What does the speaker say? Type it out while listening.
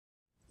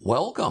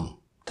Welcome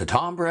to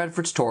Tom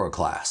Bradford's Torah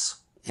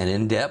class, an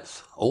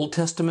in-depth Old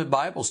Testament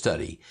Bible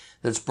study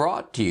that's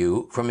brought to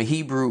you from a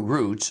Hebrew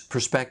roots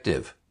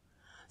perspective.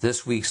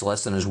 This week's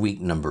lesson is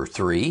week number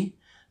 3,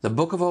 the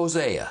book of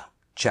Hosea,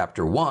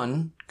 chapter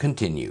 1,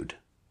 continued.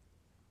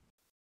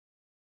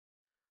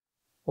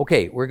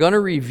 Okay, we're going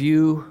to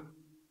review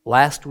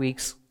last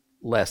week's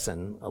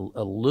lesson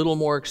a little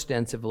more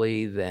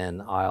extensively than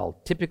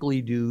I'll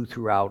typically do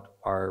throughout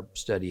our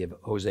study of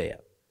Hosea.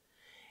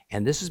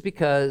 And this is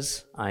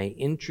because I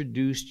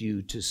introduced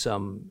you to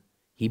some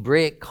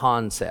Hebraic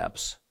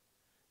concepts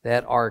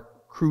that are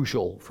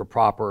crucial for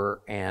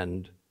proper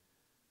and,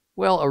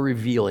 a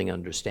revealing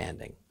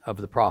understanding of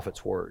the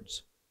prophet's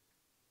words.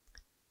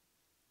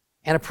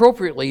 And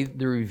appropriately,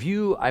 the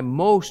review I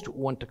most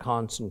want to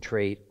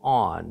concentrate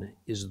on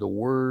is the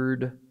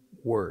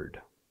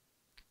word.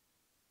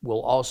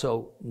 We'll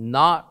also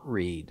not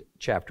read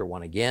chapter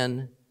 1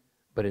 again,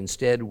 but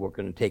instead we're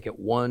going to take it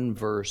one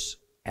verse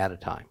at a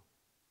time.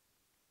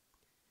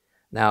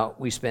 Now,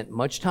 we spent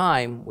much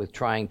time with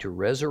trying to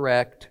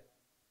resurrect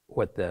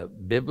what the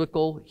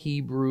biblical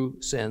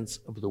Hebrew sense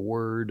of the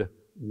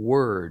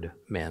word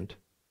meant,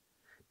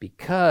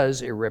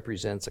 because it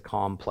represents a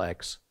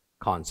complex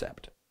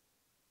concept.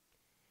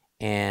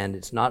 And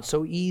it's not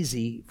so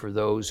easy for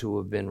those who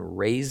have been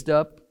raised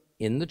up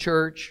in the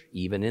church,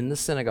 even in the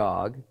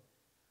synagogue,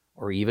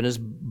 or even as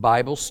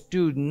Bible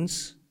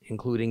students,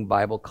 including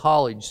Bible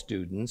college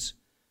students,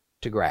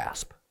 to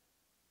grasp.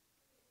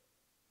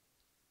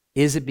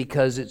 Is it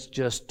because it's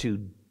just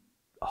too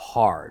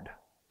hard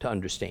to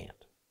understand?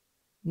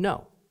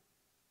 No.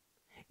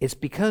 It's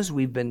because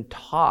we've been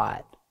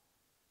taught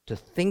to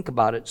think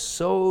about it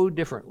so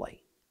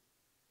differently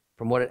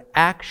from what it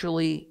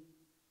actually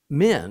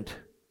meant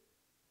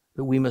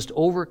that we must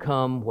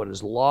overcome what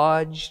is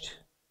lodged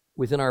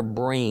within our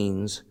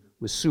brains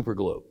with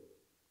superglue.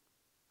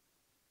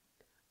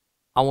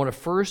 I want to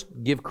first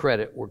give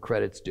credit where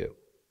credit's due.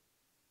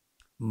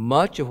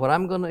 Much of what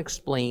I'm going to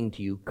explain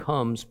to you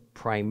comes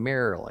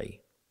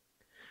primarily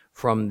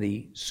from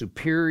the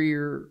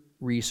superior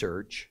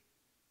research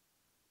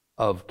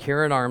of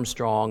Karen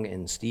Armstrong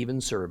and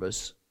Stephen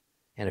Service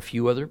and a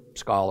few other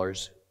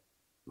scholars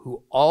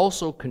who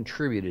also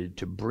contributed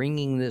to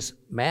bringing this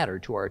matter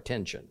to our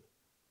attention.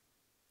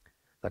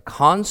 The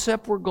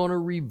concept we're going to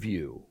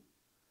review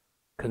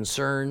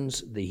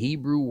concerns the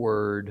Hebrew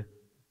word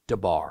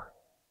dabar,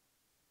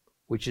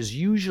 which is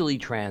usually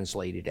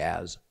translated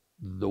as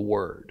the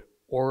word,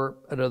 or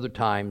at other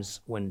times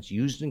when it's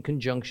used in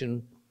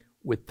conjunction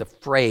with the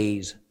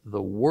phrase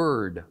the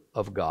word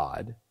of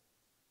God,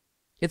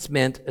 it's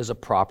meant as a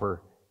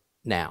proper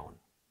noun.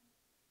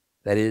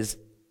 That is,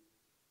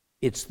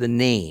 it's the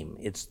name,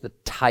 it's the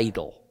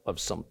title of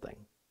something.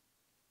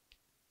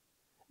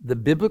 The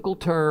biblical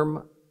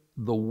term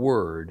the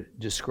word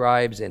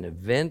describes an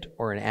event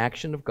or an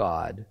action of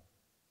God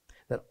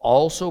that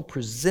also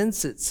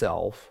presents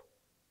itself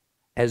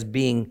as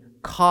being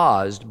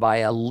caused by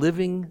a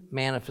living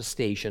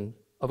manifestation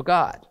of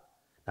God.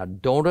 Now,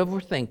 don't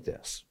overthink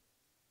this.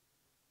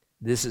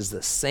 This is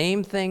the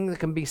same thing that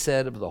can be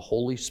said of the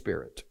Holy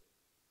Spirit.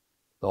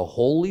 The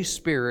Holy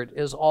Spirit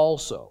is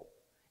also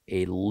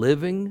a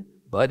living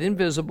but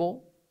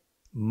invisible,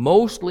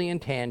 mostly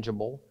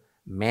intangible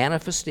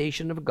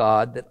manifestation of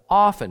God that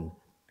often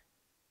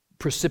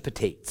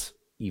precipitates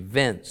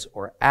events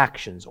or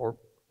actions or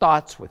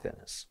thoughts within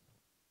us.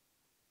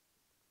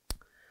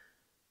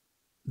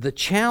 The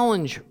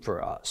challenge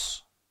for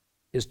us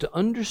is to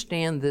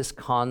understand this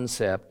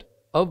concept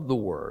of the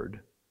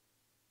word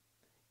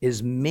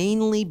is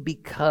mainly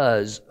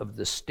because of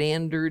the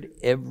standard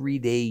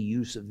everyday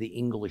use of the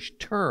English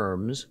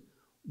terms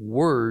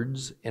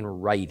words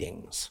and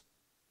writings.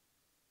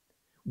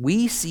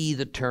 We see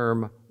the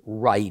term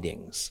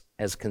writings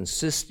as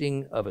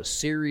consisting of a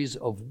series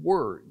of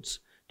words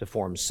to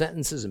form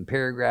sentences and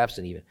paragraphs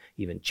and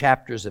even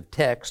chapters of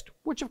text,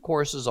 which of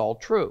course is all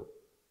true.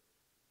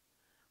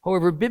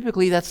 However,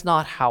 biblically, that's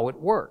not how it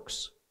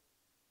works.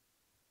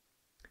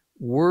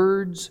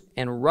 Words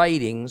and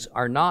writings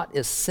are not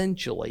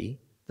essentially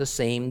the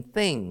same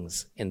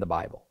things in the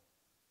Bible.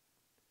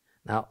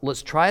 Now,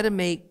 let's try to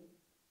make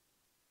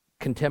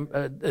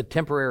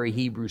contemporary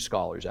Hebrew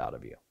scholars out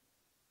of you.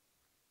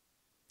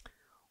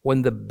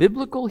 When the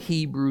biblical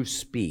Hebrew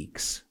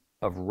speaks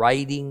of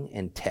writing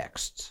and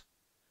texts,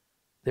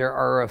 there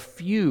are a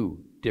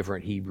few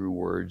different Hebrew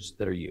words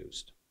that are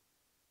used.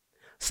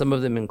 Some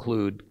of them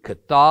include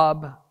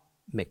katab,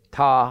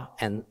 miktah,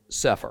 and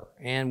sefer.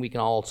 And we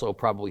can also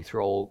probably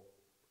throw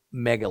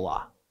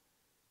megillah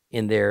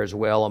in there as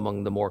well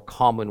among the more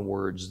common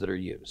words that are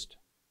used.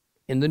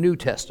 In the New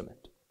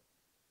Testament,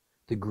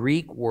 the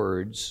Greek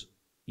words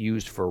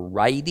used for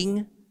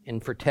writing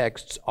and for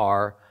texts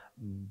are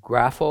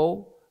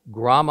grapho,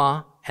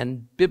 gramma,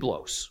 and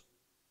biblos.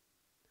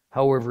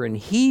 However, in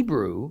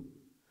Hebrew,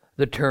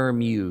 the term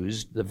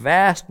used the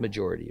vast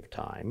majority of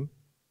time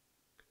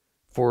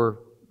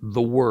for the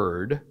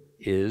word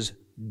is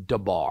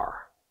dabar.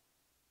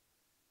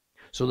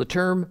 So the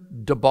term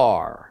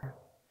dabar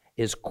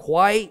is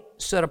quite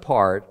set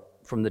apart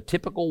from the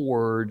typical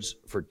words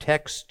for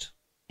text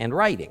and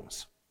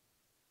writings.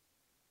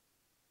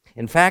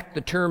 In fact,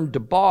 the term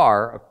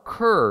debar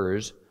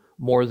occurs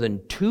more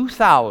than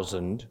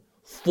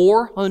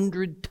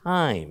 2,400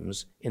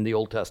 times in the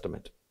Old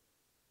Testament.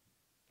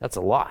 That's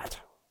a lot.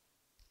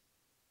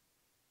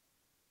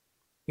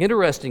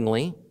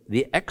 Interestingly,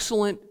 the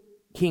excellent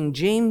King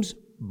James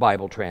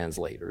Bible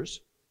translators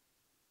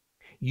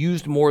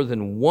used more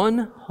than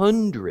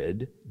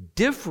 100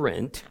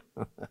 different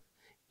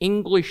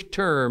English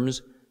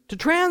terms to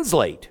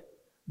translate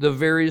the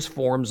various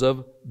forms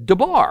of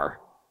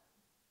debar.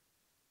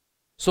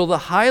 So the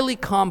highly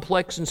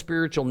complex and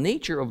spiritual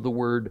nature of the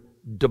word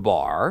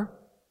debar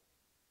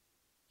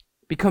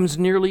becomes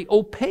nearly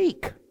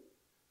opaque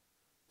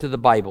to the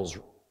Bible's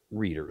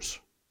readers.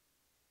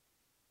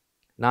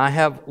 Now, I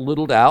have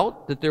little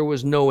doubt that there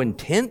was no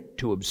intent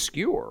to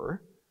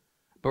obscure,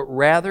 but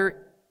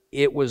rather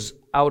it was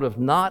out of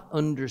not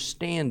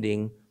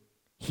understanding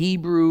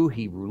Hebrew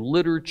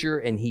literature,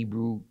 and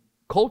Hebrew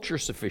culture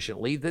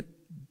sufficiently that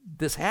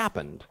this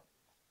happened.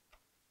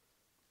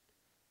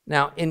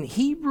 Now, in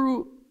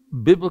Hebrew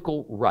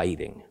biblical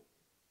writing,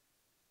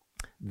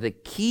 the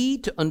key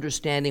to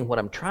understanding what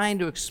I'm trying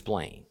to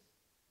explain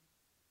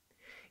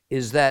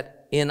is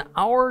that in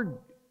our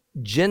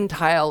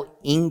Gentile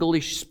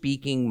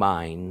English-speaking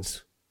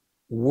minds,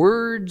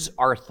 words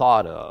are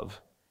thought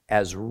of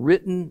as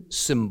written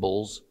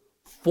symbols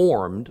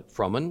formed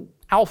from an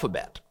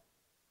alphabet.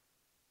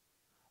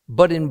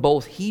 But in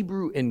both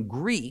Hebrew and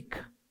Greek,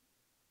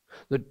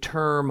 the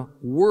term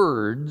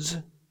words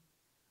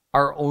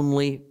are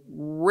only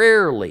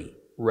rarely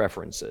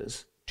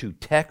references to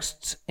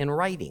texts and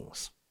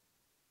writings.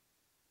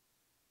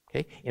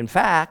 Okay? In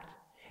fact,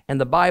 in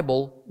the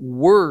Bible,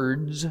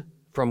 words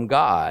from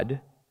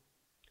God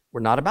were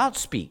not about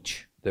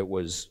speech that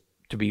was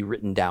to be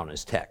written down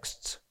as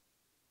texts.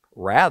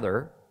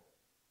 Rather,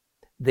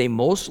 they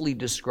mostly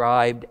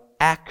described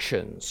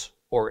actions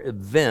or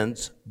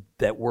events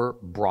that were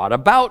brought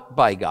about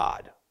by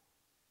God.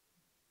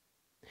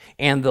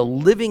 And the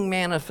living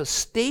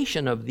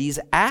manifestation of these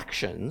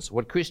actions,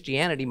 what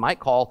Christianity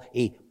might call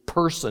a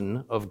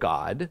person of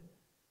God,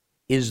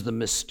 is the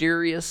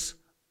mysterious,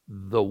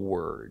 the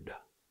Word.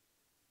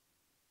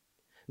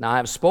 Now,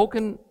 I've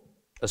spoken,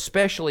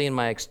 especially in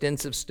my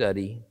extensive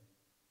study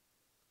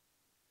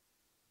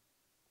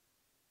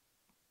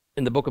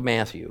in the book of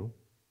Matthew,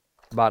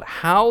 about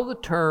how the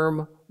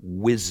term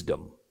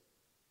wisdom,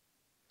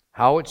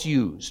 how it's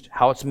used,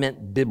 how it's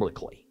meant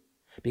biblically.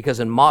 Because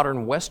in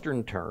modern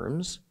Western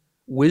terms,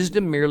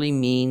 wisdom merely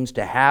means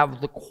to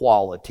have the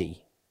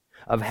quality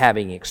of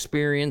having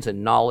experience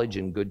and knowledge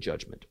and good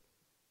judgment.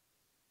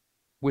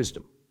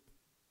 Wisdom.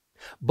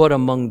 But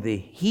among the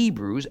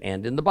Hebrews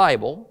and in the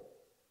Bible,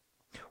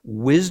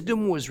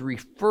 wisdom was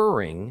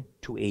referring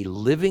to a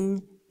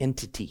living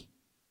entity.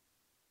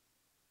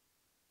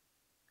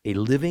 A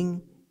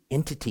living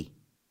entity.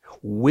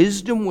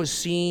 Wisdom was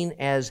seen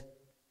as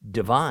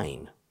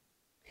divine.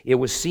 It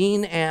was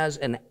seen as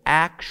an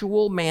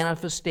actual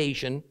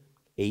manifestation,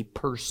 a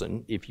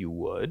person, if you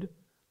would,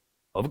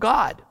 of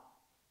God.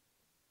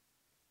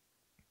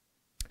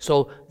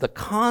 So the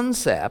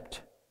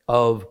concept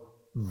of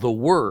the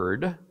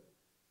Word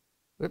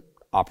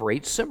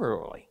operates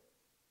similarly.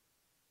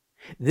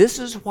 This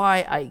is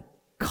why I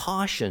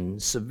caution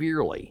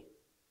severely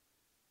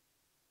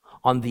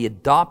on the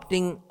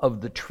adopting of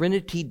the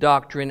Trinity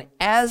doctrine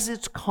as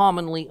it's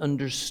commonly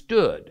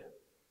understood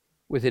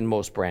within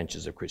most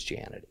branches of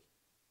Christianity.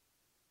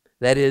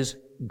 That is,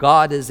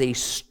 God is a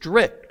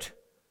strict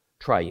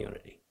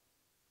triunity.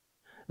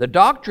 The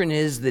doctrine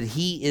is that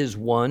He is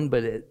one,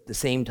 but at the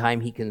same time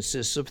He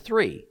consists of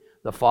three: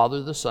 the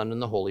Father, the Son, and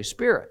the Holy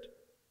Spirit.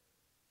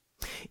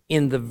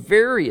 In the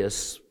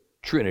various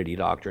Trinity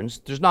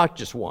doctrines, there's not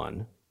just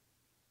one,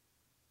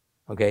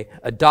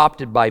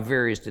 adopted by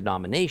various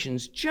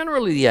denominations.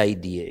 Generally, the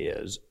idea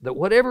is that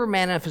whatever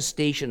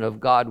manifestation of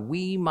God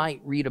we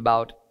might read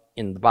about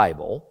in the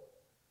Bible,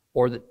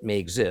 or that may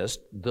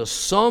exist, the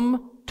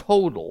sum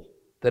total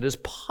that is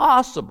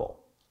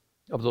possible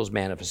of those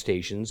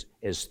manifestations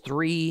is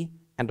three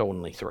and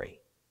only three.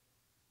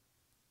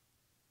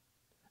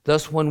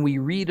 Thus, when we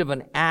read of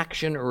an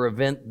action or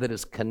event that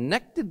is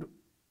connected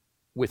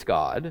with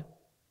God,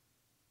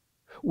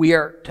 we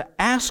are to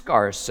ask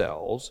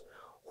ourselves,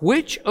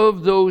 which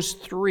of those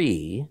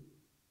three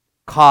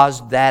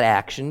caused that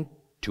action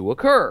to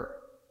occur?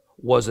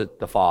 Was it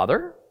the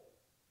Father?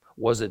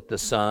 Was it the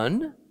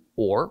Son?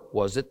 Or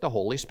was it the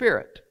Holy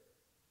Spirit?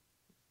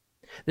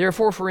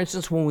 Therefore, for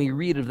instance, when we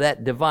read of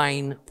that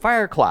divine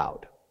fire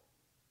cloud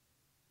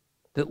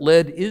that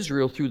led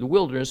Israel through the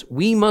wilderness,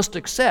 we must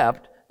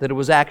accept that it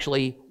was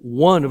actually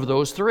one of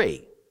those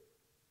three.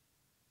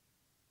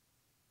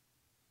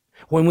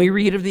 When we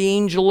read of the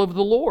angel of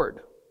the Lord,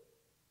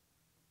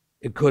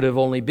 it could have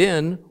only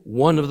been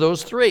one of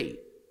those three.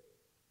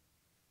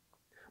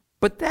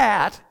 But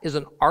that is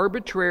an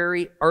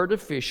arbitrary,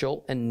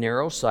 artificial, and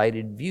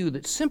narrow-sighted view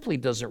that simply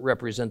doesn't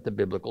represent the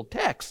biblical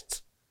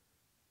texts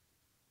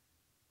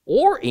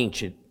or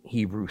ancient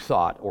Hebrew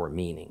thought or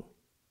meaning.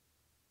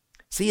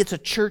 See, it's a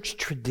church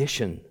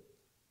tradition.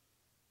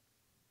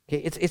 Okay,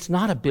 it's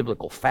not a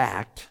biblical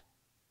fact.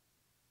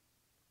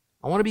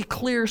 I want to be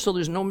clear so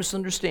there's no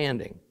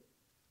misunderstanding.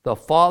 The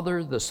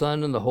Father, the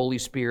Son, and the Holy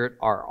Spirit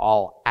are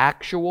all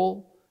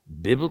actual,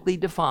 biblically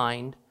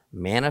defined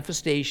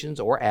manifestations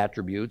or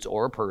attributes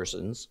or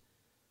persons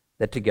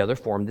that together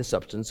form the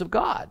substance of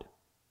God.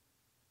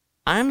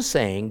 I'm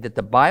saying that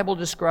the Bible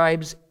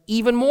describes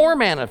even more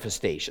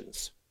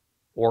manifestations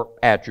or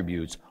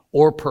attributes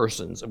or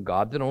persons of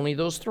God than only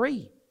those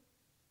three.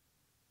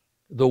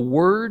 The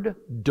word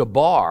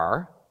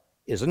debar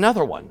is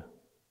another one.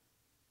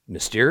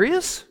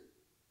 Mysterious?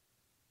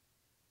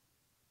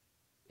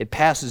 It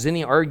passes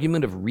any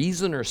argument of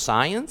reason or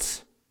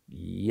science?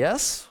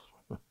 Yes.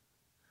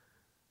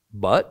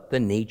 But the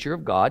nature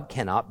of God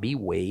cannot be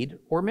weighed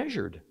or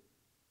measured.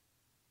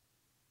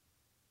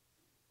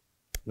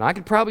 Now, I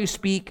could probably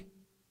speak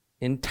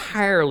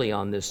entirely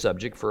on this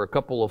subject for a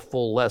couple of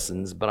full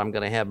lessons, but I'm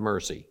going to have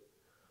mercy.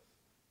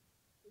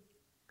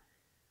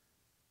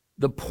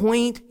 The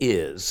point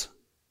is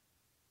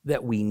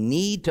that we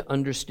need to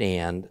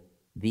understand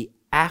the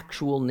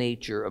actual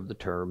nature of the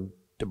term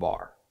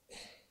debar,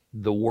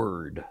 the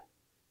word,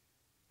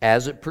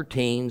 as it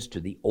pertains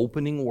to the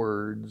opening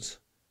words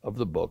of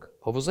the book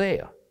of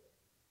Hosea,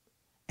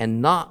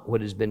 and not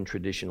what has been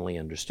traditionally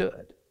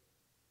understood.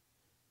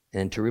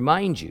 And to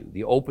remind you,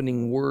 the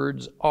opening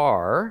words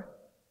are,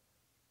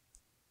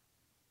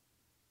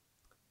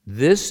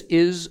 "This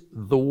is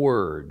the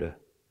word,"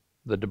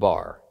 the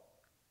debar,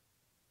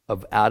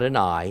 "of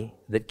Adonai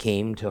that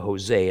came to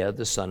Hosea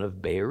the son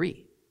of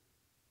Beeri."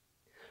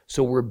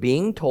 So we're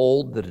being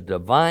told that a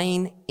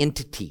divine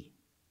entity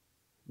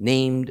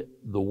named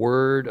the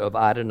word of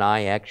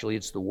Adonai, actually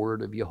it's the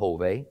word of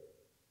Jehovah,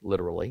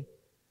 literally,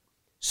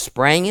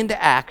 sprang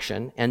into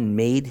action and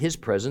made his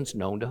presence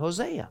known to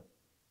Hosea.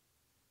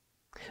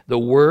 The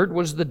word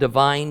was the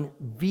divine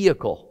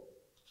vehicle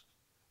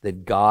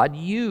that God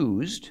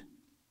used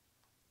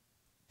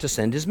to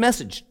send his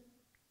message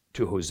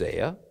to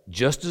Hosea,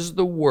 just as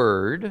the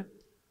word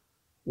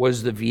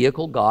was the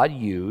vehicle God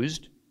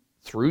used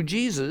through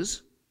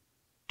Jesus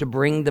to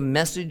bring the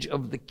message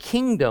of the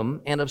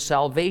kingdom and of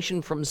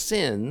salvation from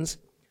sins,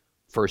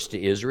 first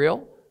to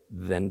Israel,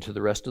 then to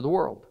the rest of the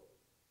world.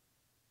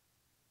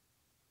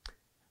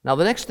 Now,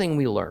 the next thing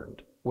we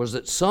learned was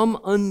that some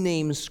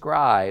unnamed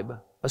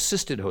scribe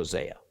assisted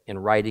Hosea in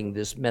writing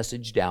this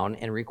message down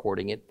and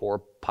recording it for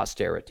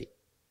posterity.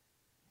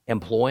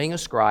 Employing a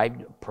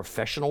scribe,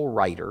 professional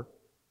writer,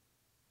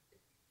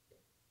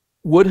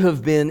 would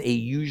have been a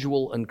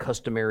usual and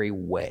customary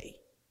way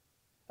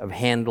of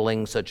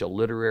handling such a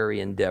literary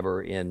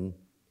endeavor in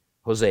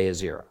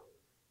Hosea's era.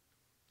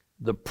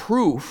 The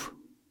proof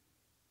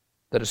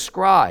that a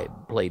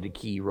scribe played a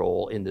key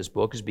role in this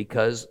book is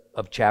because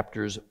of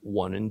chapters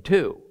 1 and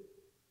 2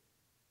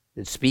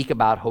 that speak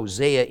about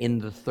Hosea in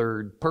the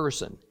third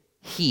person,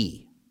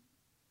 he,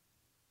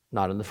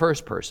 not in the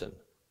first person,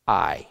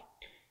 I.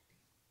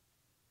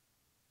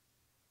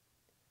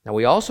 Now,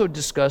 we also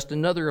discussed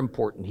another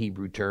important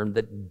Hebrew term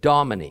that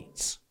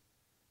dominates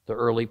the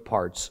early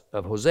parts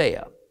of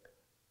Hosea,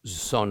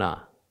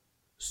 zonah.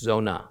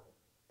 Zonah.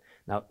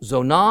 Now,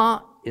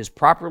 zonah is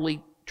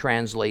properly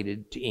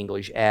translated to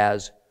English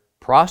as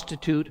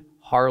prostitute,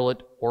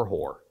 harlot, or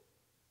whore.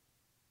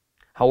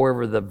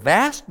 However, the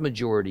vast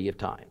majority of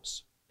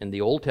times in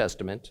the Old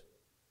Testament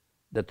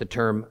that the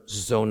term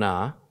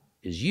zonah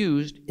is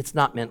used, it's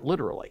not meant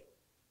literally,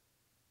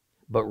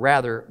 but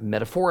rather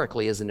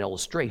metaphorically as an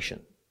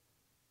illustration.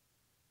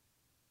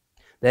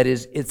 That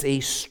is, it's a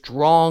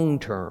strong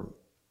term.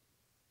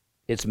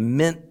 It's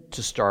meant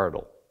to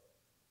startle,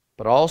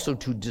 but also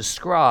to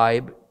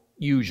describe,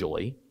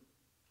 usually,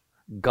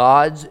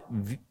 God's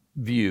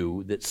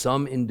view that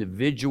some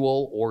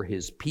individual or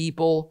his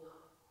people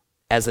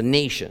as a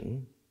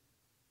nation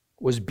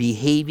was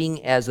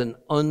behaving as an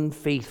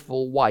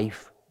unfaithful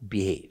wife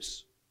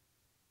behaves.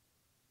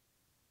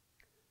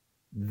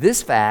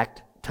 This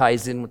fact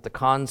ties in with the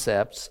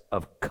concepts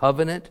of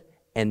covenant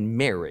and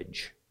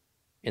marriage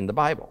in the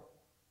Bible.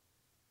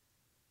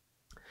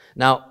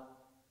 Now,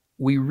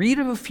 we read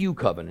of a few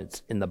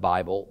covenants in the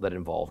Bible that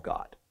involve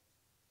God.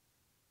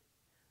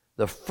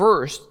 The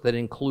first that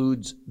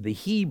includes the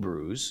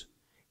Hebrews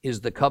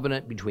is the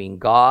covenant between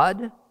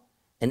God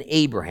and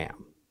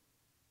Abraham,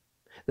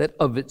 that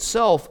of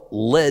itself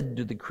led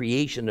to the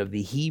creation of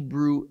the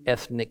Hebrew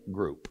ethnic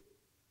group,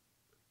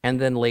 and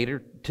then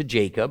later to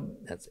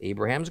Jacob, that's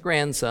Abraham's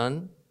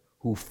grandson,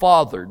 who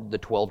fathered the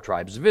 12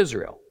 tribes of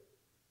Israel.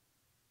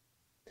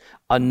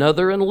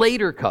 Another and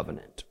later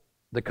covenant,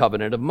 the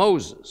covenant of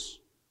Moses,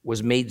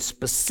 was made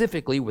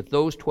specifically with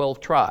those 12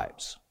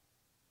 tribes.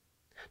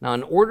 Now,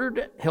 in order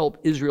to help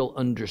Israel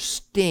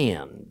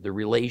understand the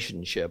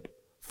relationship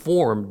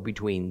formed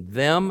between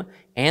them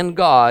and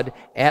God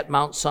at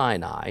Mount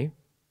Sinai,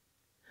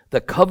 the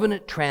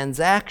covenant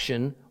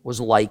transaction was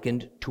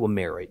likened to a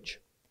marriage.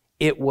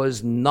 It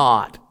was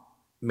not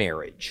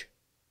marriage.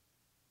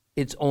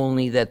 It's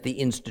only that the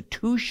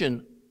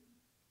institution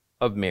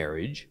of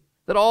marriage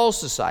that all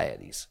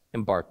societies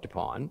embarked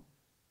upon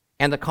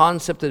and the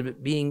concept of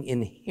it being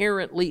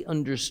inherently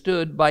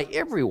understood by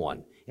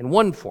everyone in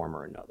one form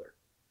or another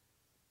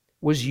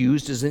was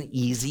used as an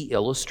easy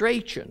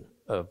illustration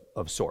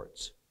of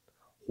sorts.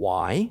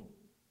 Why?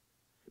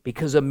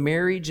 Because a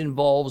marriage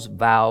involves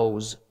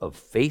vows of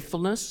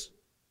faithfulness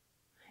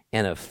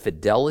and of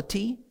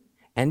fidelity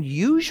and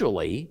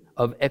usually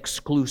of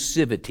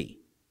exclusivity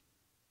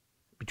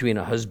between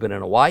a husband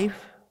and a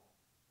wife,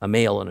 a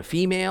male and a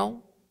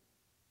female,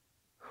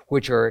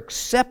 which are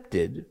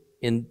accepted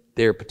in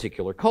their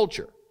particular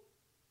culture.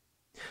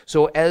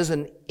 So as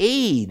an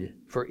aid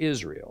for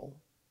Israel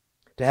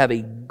to have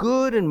a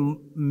good and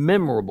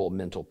memorable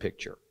mental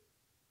picture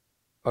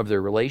of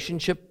their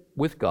relationship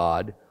with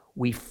God,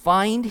 we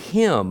find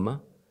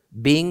him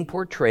being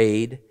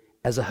portrayed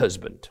as a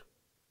husband,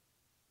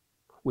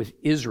 with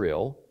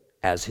Israel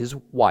as his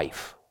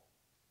wife.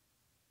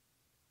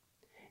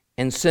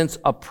 And since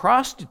a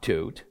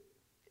prostitute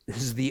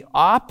is the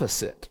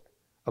opposite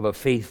of a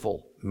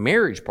faithful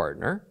marriage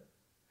partner,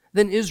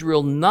 then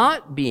Israel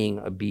not being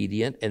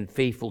obedient and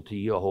faithful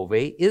to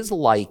Jehovah is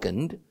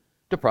likened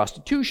to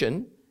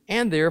prostitution,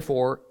 and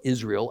therefore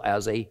Israel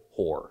as a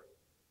whore.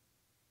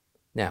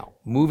 Now,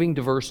 moving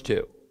to verse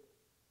 2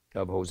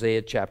 of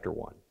Hosea chapter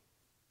 1.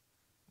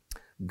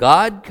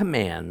 God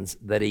commands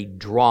that a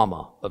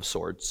drama of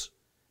sorts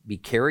be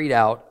carried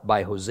out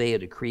by Hosea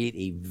to create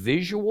a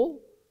visual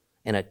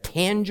and a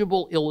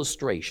tangible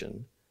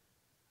illustration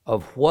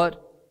of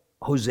what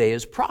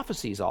Hosea's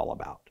prophecy is all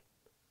about.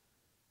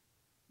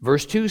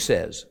 Verse 2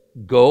 says,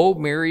 "Go,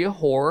 marry a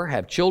whore,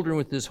 have children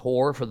with this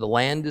whore, for the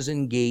land is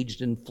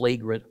engaged in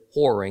flagrant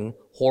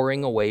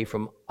whoring away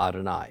from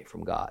Adonai,"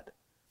 from God.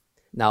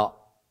 Now,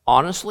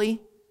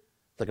 honestly,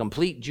 the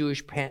complete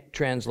Jewish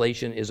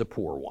translation is a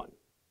poor one.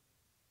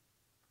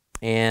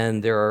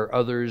 And there are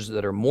others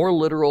that are more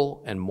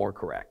literal and more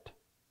correct.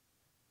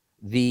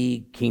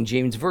 The King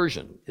James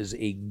Version is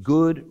a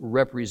good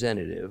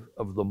representative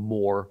of the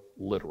more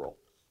literal.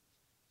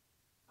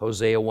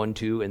 Hosea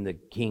 1:2 in the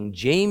King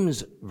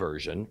James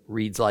Version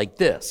reads like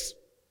this: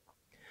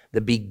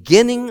 "The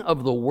beginning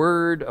of the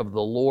word of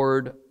the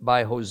Lord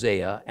by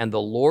Hosea, and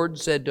the Lord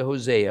said to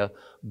Hosea,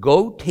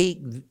 Go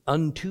take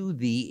unto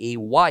thee a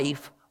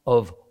wife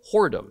of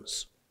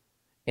whoredoms,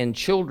 and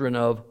children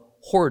of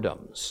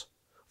whoredoms,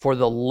 for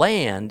the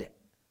land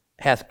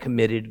hath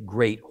committed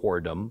great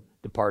whoredom,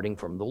 departing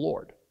from the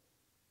Lord."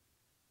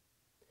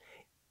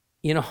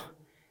 You know,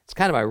 it's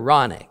kind of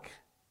ironic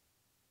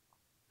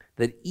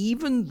that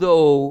even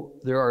though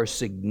there are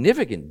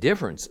significant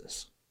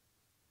differences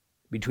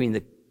between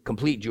the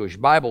complete Jewish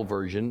Bible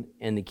version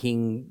and the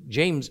King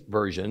James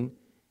Version,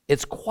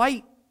 it's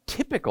quite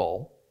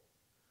typical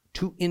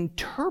to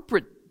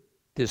interpret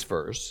this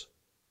verse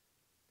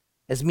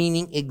as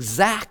meaning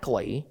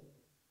exactly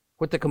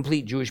what the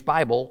complete Jewish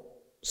Bible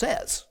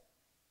says.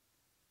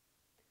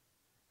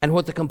 And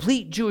what the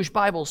complete Jewish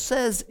Bible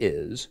says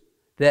is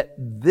that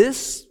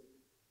this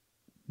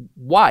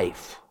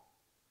wife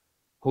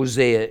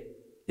Hosea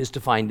is to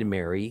find to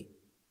marry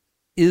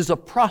is a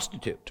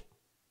prostitute.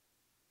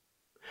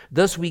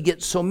 Thus, we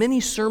get so many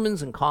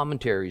sermons and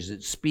commentaries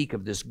that speak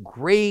of this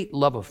great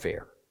love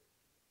affair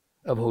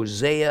of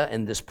Hosea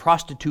and this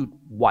prostitute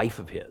wife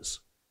of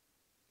his.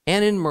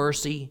 And in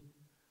mercy,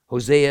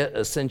 Hosea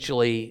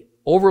essentially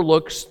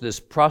overlooks this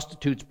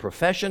prostitute's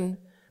profession,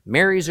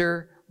 marries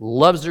her,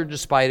 loves her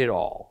despite it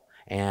all,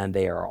 and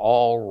they are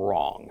all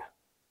wrong.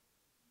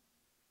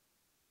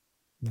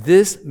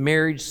 This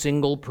marriage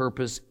single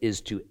purpose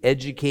is to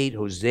educate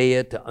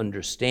Hosea to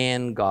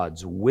understand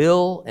God's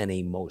will in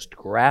a most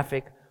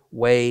graphic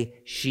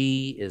way.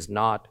 She is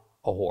not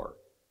a whore.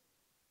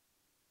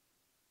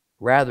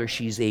 Rather,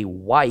 she's a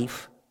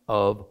wife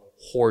of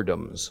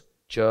whoredoms,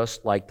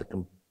 just like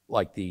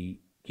the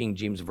King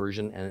James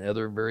Version and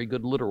other very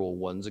good literal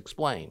ones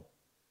explain.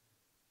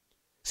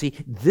 See,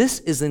 this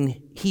is a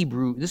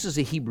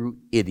Hebrew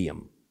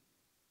idiom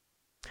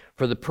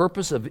for the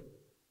purpose of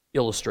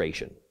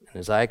illustration. And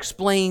as I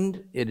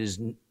explained, it is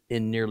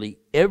in nearly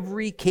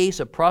every case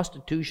of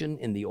prostitution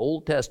in the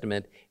Old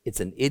Testament, it's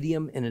an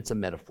idiom and it's a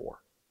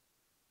metaphor.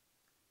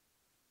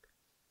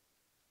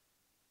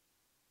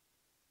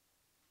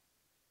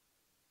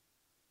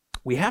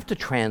 We have to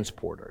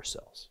transport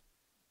ourselves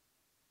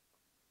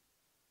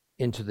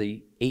into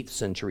the 8th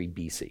century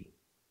BC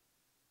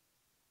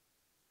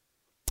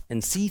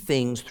and see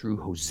things through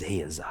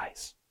Hosea's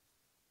eyes.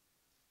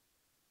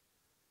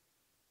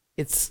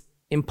 It's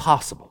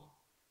impossible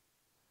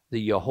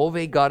the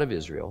Jehovah God of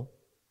Israel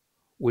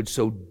would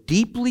so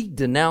deeply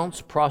denounce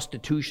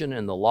prostitution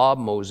and the law of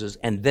Moses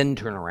and then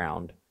turn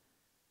around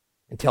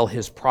and tell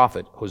his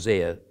prophet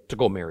Hosea to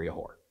go marry a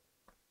whore.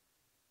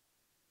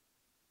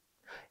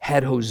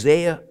 Had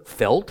Hosea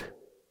felt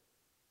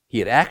he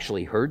had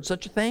actually heard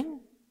such a thing,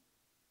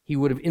 he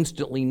would have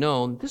instantly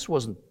known this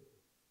wasn't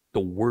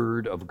the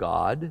word of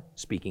God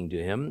speaking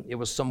to him. It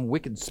was some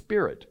wicked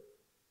spirit.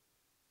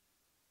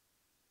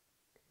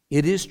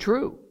 It is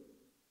true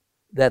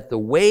that the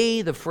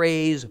way the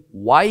phrase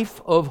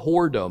wife of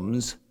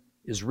whoredoms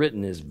is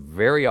written is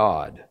very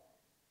odd,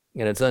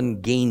 and it's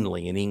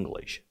ungainly in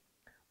English.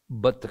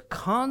 but the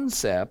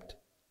concept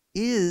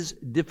is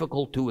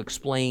difficult to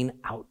explain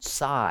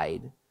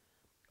outside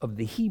of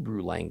the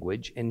Hebrew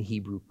language and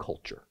Hebrew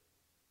culture.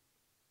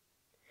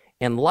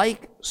 And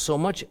like so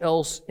much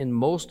else in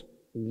most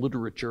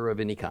literature of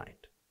any kind,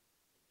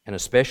 and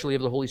especially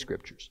of the Holy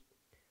Scriptures,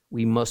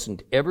 we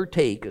mustn't ever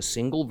take a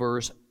single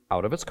verse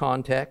out of its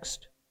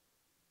context,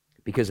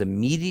 because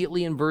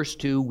immediately in verse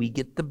 2 we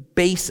get the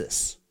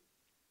basis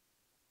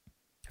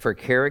for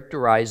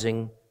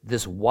characterizing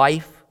this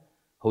wife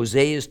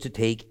Hosea is to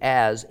take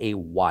as a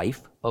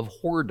wife of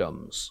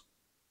whoredoms.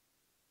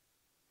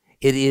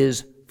 It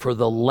is for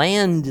the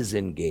land is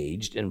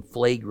engaged in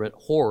flagrant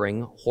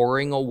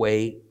whoring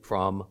away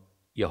from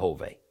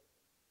Jehovah.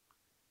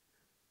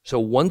 So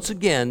once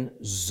again,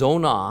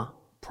 zonah,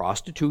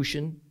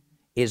 prostitution,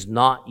 is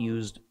not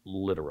used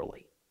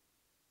literally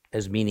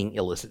as meaning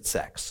illicit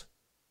sex,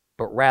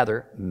 but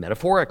rather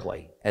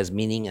metaphorically as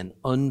meaning an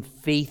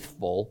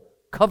unfaithful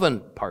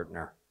covenant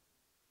partner.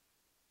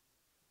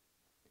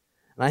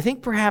 And I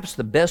think perhaps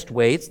the best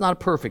way, it's not a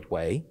perfect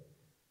way,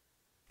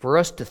 for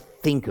us to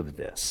think of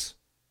this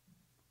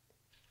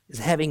is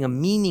having a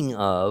meaning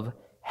of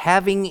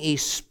having a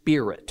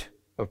spirit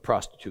of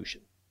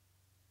prostitution.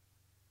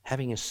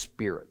 Having a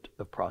spirit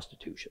of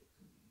prostitution.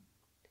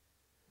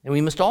 And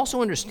we must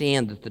also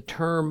understand that the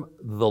term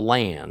the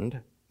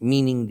land,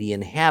 meaning the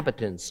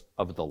inhabitants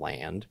of the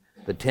land,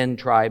 the 10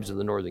 tribes of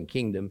the northern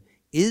kingdom,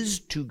 is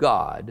to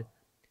God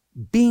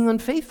being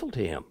unfaithful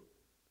to him.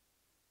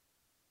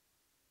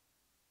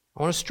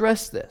 I want to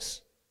stress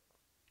this.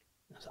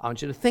 I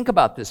want you to think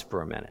about this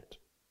for a minute.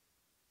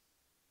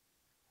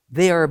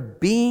 They are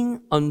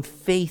being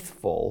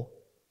unfaithful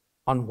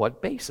on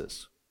what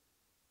basis?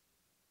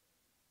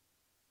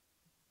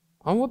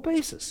 On what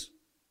basis?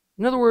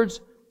 In other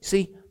words,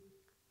 see,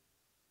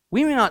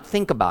 we may not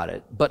think about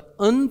it, but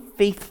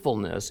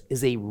unfaithfulness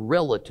is a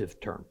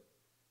relative term.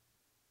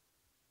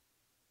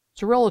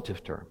 It's a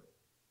relative term.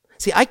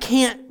 See, I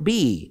can't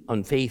be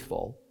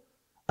unfaithful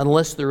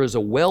unless there is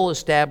a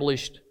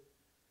well-established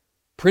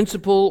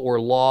principle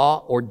or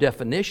law or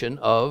definition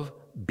of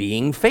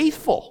being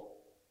faithful.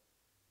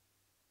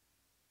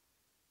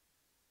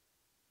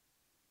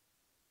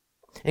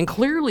 And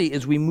clearly,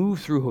 as we move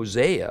through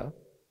Hosea,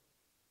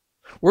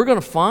 we're going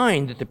to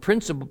find that the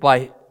principle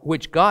by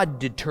which God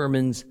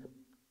determines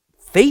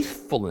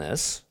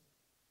faithfulness,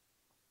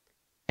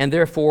 and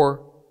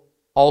therefore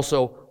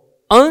also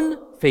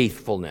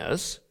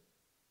unfaithfulness,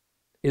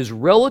 is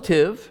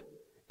relative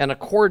and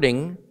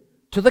according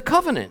to the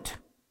covenant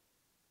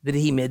that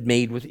he had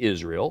made with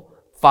Israel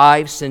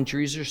 5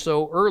 centuries or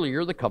so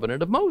earlier, the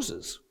covenant of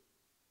Moses.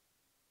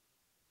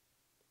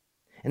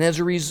 And as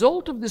a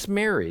result of this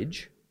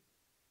marriage,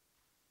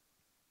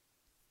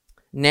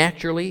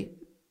 naturally,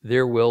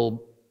 there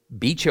will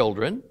be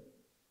children,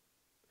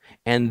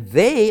 and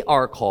they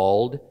are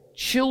called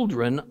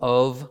children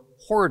of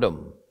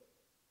whoredom.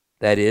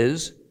 That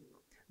is,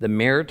 the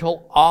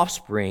marital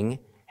offspring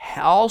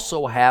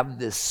also have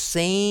the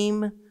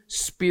same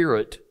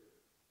spirit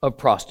of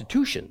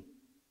prostitution.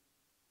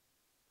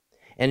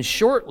 And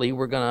shortly,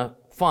 we're going to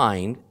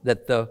find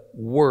that the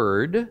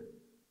Word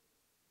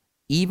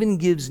even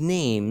gives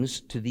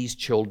names to these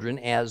children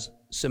as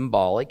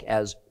symbolic,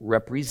 as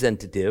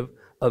representative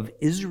of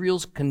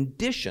Israel's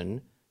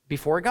condition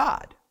before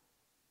God.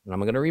 And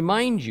I'm going to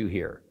remind you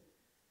here,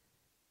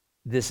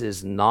 this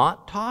is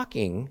not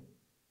talking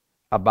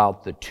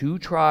about the 2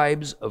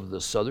 tribes of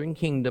the southern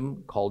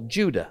kingdom called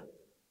Judah.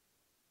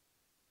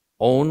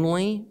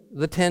 Only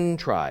the 10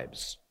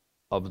 tribes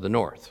of the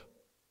north.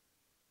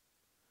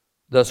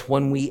 Thus,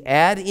 when we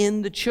add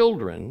in the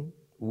children,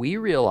 we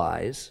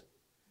realize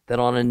that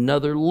on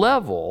another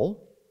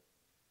level,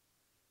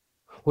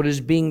 what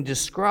is being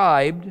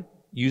described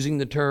using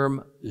the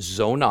term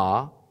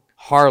zonah,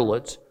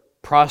 harlots,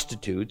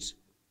 prostitutes,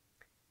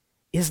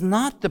 is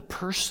not the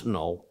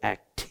personal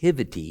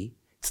activity,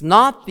 it's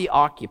not the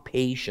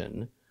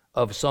occupation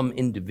of some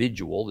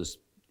individual, this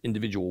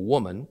individual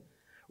woman.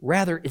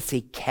 Rather, it's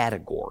a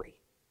category.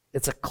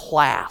 It's a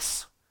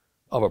class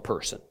of a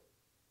person.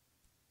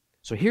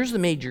 So here's the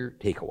major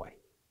takeaway.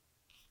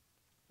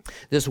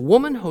 This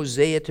woman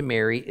Hosea to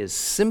marry is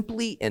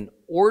simply an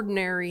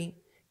ordinary,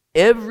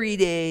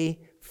 everyday,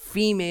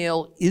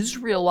 female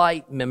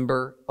Israelite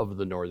member of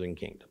the northern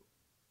kingdom.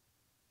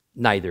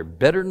 Neither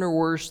better nor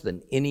worse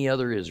than any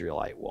other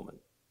Israelite woman.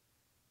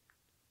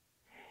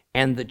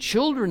 And the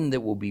children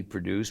that will be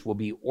produced will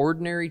be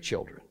ordinary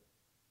children,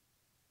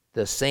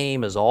 the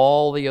same as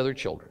all the other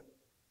children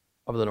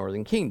of the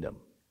northern kingdom.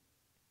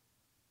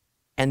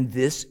 And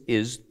this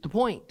is the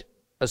point.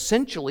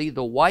 Essentially,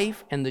 the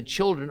wife and the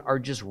children are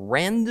just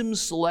random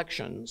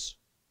selections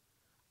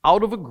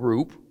out of a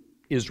group,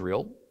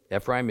 Israel,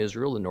 Ephraim,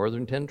 Israel, the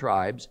northern 10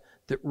 tribes,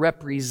 that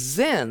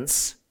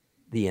represents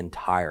the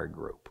entire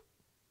group.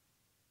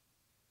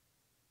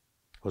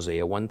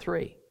 Hosea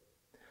 1:3.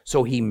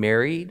 So he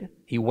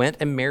went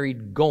and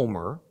married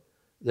Gomer,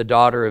 the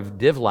daughter of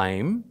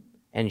Divlaim,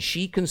 and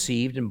she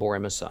conceived and bore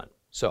him a son.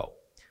 So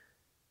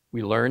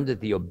we learned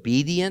that the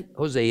obedient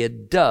Hosea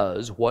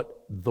does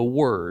what the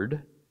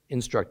Word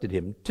instructed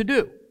him to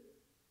do.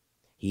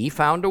 He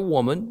found a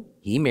woman,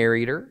 he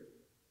married her.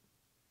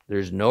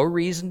 There's no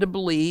reason to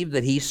believe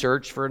that he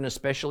searched for an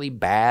especially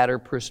bad or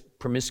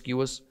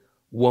promiscuous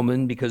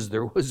woman because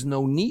there was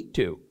no need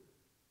to.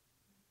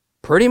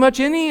 Pretty much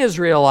any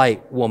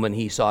Israelite woman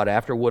he sought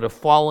after would have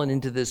fallen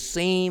into this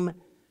same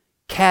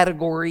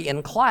category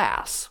and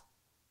class.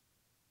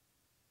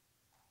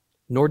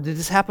 Nor did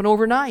this happen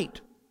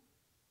overnight,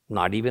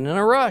 not even in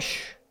a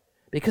rush,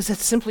 because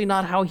that's simply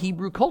not how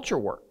Hebrew culture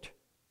worked.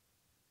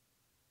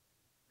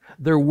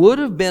 There would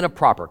have been a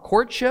proper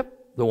courtship.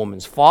 The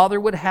woman's father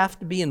would have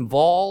to be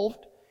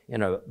involved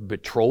in a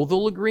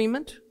betrothal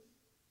agreement.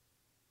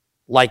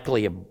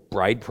 Likely a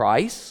bride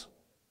price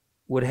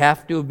would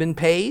have to have been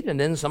paid, and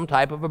then some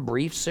type of a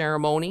brief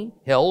ceremony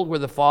held where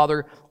the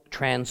father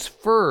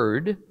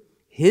transferred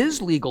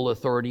his legal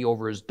authority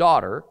over his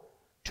daughter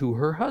to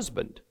her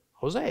husband,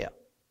 Hosea.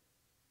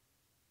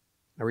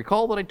 Now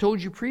recall that I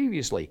told you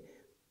previously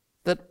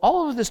that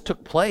all of this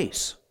took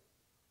place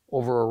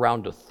over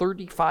around a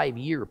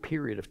 35-year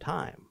period of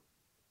time.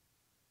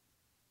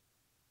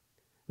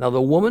 Now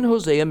the woman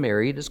Hosea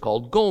married is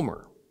called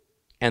Gomer,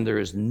 and there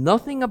is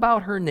nothing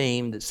about her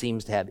name that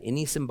seems to have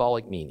any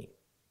symbolic meaning.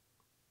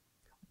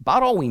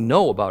 About all we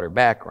know about her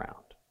background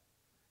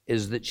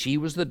is that she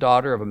was the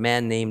daughter of a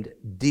man named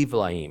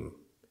Divlaim,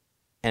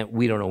 and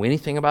we don't know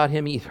anything about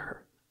him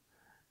either.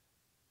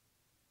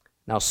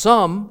 Now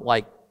some,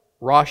 like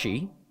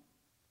Rashi,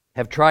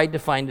 have tried to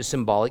find a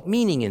symbolic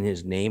meaning in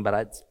his name, but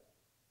it's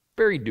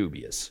very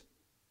dubious.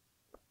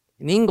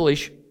 In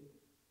English,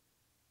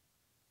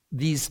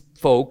 these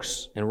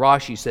folks, and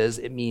Rashi says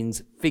it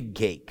means fig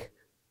cake,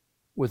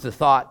 with the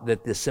thought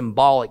that the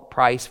symbolic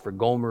price for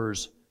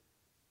Gomer's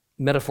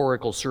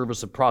metaphorical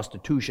service of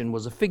prostitution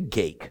was a fig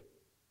cake.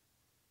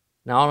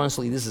 Now,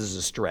 honestly, this is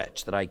a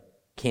stretch that I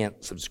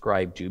can't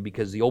subscribe to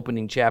because the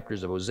opening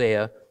chapters of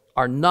Hosea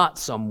are not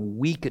some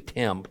weak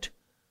attempt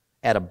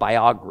at a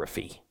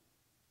biography.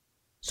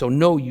 So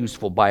no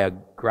useful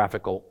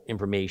biographical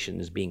information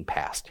is being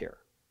passed here.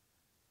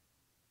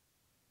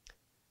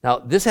 Now,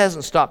 this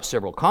hasn't stopped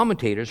several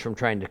commentators from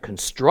trying to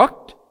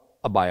construct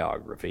a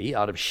biography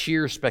out of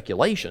sheer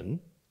speculation,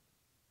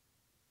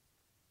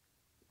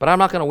 but I'm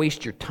not going to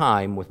waste your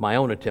time with my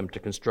own attempt to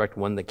construct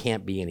one that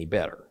can't be any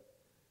better.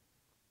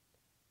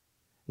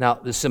 Now,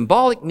 the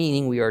symbolic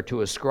meaning we are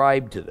to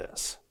ascribe to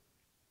this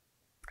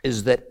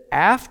is that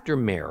after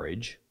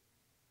marriage,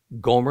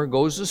 Gomer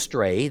goes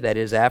astray, that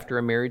is, after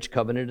a marriage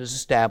covenant is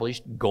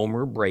established,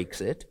 Gomer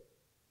breaks it,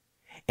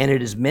 and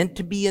it is meant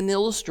to be an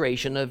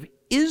illustration of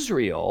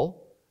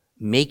Israel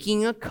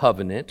making a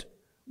covenant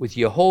with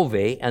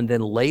Jehovah and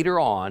then later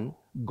on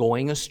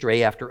going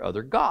astray after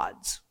other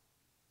gods.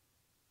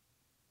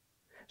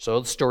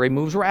 So the story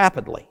moves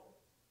rapidly.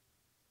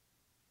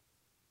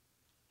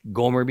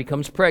 Gomer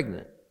becomes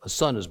pregnant. A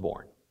son is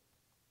born.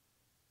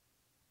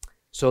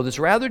 So this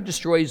rather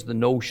destroys the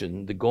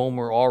notion that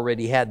Gomer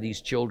already had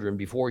these children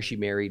before she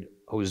married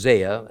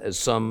Hosea, as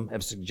some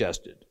have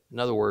suggested. In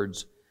other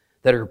words,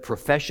 that her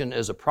profession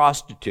as a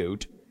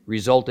prostitute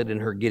resulted in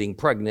her getting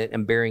pregnant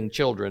and bearing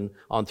children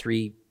on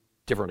 3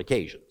 different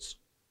occasions.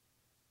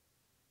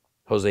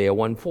 Hosea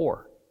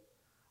 1:4.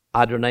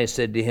 Adonai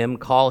said to him,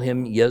 "Call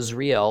him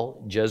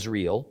Jezreel,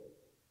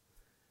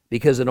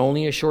 because in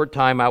only a short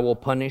time I will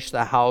punish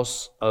the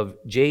house of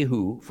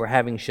Jehu for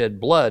having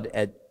shed blood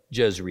at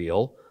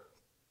Jezreel.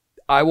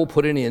 I will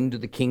put an end to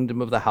the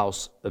kingdom of the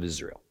house of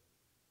Israel."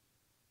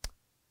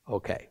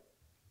 Okay.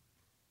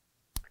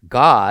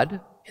 God,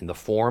 in the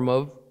form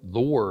of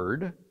the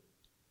Word,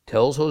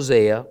 tells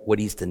Hosea what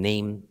he's to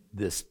name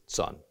this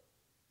son.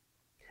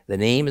 The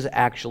name is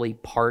actually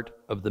part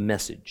of the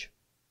message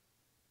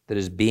that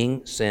is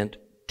being sent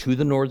to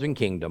the northern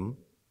kingdom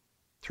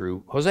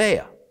through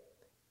Hosea.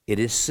 It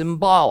is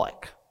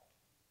symbolic,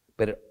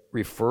 but it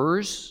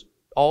refers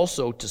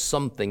also to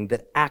something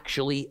that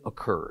actually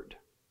occurred,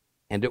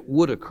 and it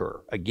would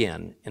occur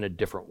again in a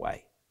different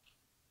way.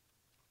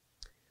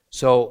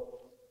 So,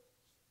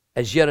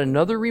 as yet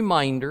another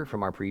reminder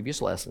from our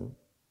previous lesson,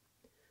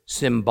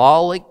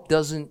 symbolic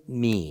doesn't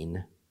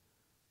mean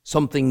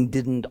something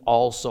didn't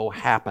also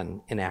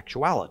happen in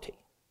actuality.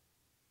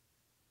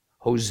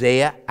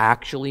 Hosea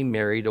actually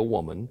married a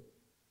woman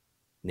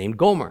named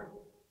Gomer.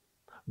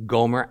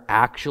 Gomer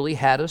actually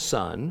had a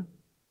son,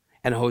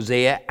 and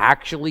Hosea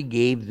actually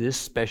gave this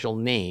special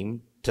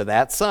name to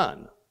that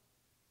son.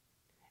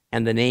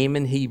 And the name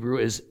in Hebrew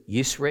is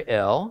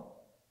Yisrael.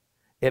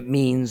 It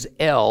means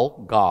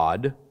El,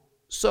 God,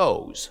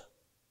 sows.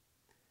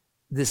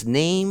 This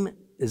name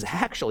is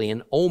actually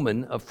an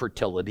omen of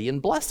fertility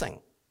and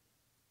blessing.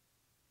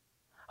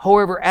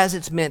 However, as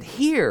it's meant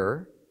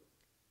here,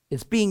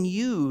 it's being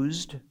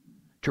used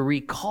to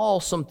recall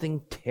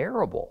something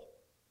terrible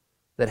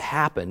that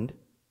happened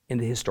in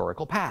the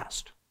historical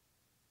past.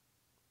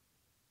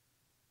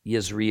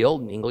 Yisrael,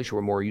 in English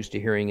we're more used to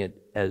hearing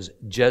it as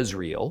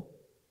Jezreel,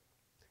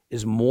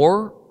 is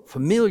more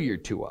familiar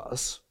to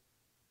us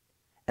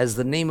as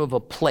the name of a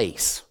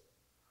place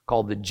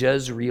called the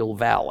Jezreel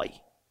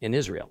Valley in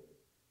Israel.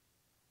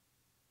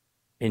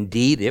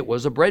 Indeed, it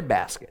was a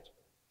breadbasket,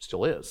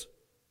 still is,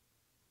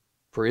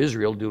 for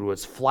Israel due to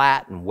its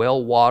flat and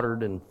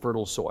well-watered and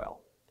fertile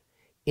soil.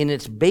 In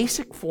its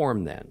basic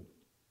form then,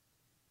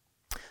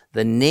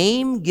 the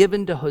name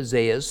given to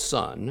Hosea's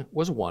son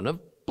was one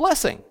of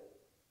blessing.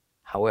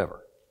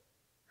 However,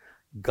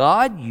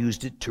 God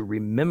used it to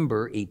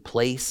remember a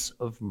place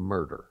of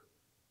murder.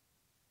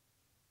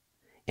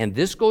 And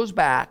this goes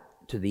back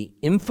to the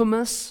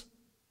infamous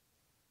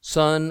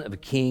son of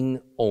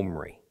King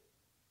Omri,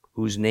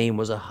 whose name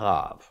was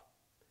Ahav.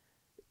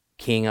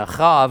 King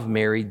Ahav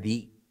married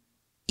the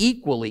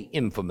equally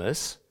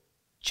infamous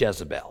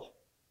Jezebel.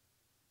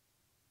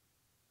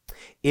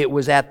 It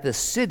was at the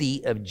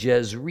city of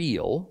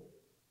Jezreel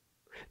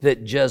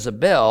that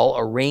Jezebel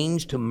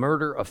arranged to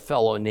murder a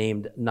fellow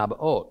named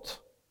Naboth.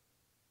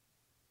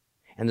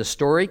 And the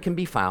story can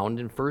be found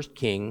in 1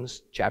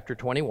 Kings chapter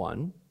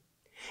 21,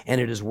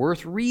 and it is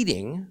worth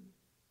reading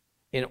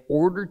in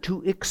order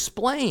to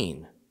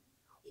explain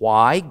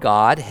why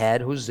God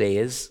had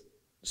Hosea's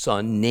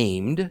son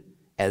named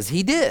as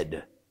he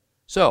did.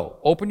 So,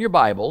 open your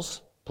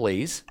Bibles,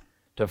 please,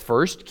 to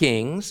 1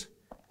 Kings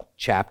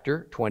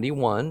chapter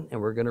 21,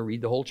 and we're going to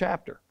read the whole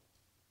chapter.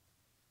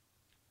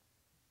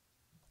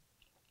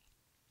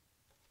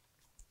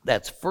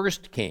 That's 1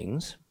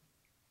 Kings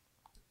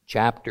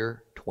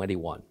chapter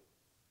 21.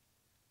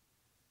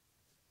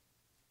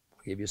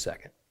 I'll give you a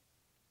second.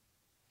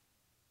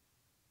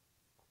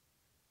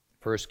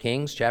 1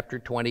 Kings chapter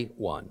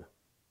 21.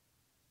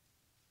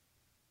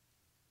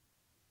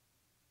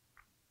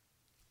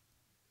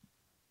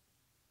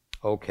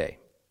 Okay.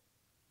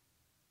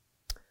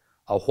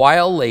 A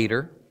while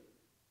later,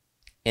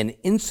 an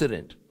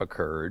incident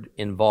occurred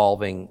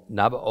involving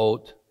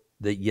Naboth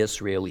the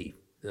Yisraeli,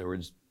 in other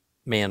words,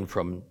 man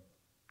from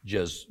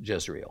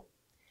Jezreel.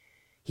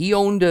 He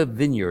owned a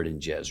vineyard in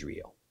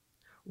Jezreel,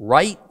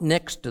 right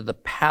next to the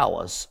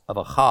palace of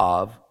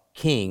Ahav,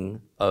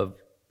 king of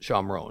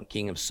Shamron,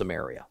 king of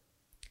Samaria.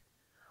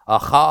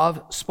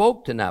 Ahav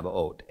spoke to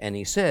Naboth, and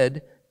he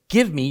said,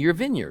 "Give me your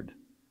vineyard,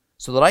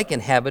 so that I can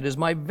have it as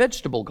my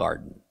vegetable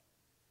garden,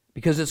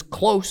 because it's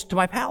close to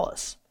my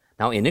palace.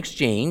 Now, in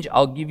exchange,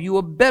 I'll give you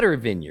a better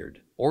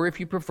vineyard, or if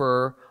you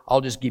prefer,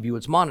 I'll just give you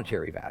its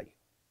monetary value."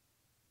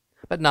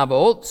 But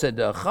Naboth said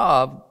to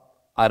Ahav,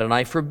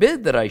 "Adonai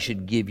forbid that I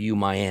should give you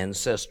my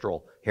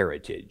ancestral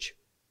heritage."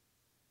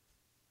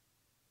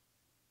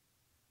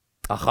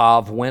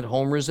 Ahav went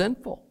home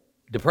resentful,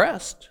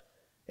 depressed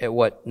at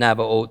what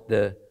Naboth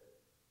the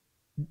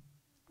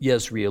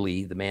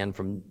Yisraeli, the man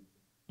from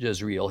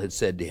Jezreel, had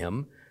said to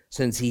him,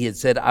 since he had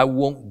said, "I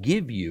won't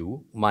give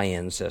you my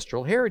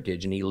ancestral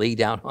heritage." And he lay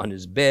down on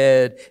his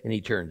bed, and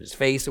he turned his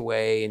face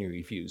away, and he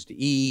refused to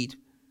eat.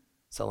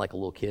 Sound like a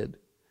little kid?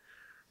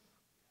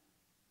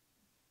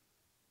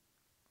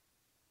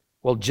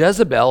 Well,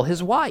 Jezebel,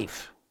 his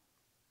wife,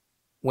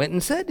 went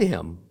and said to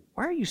him,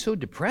 "Why are you so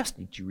depressed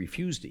that you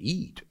refuse to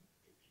eat?"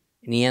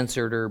 And he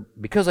answered her,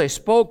 "Because I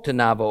spoke to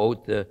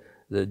Naboth, the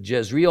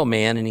Jezreel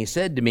man, and he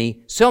said to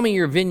me, 'Sell me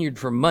your vineyard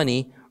for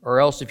money, or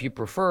else if you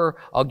prefer,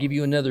 I'll give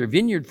you another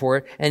vineyard for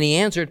it.' And he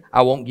answered,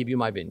 'I won't give you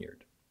my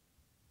vineyard.'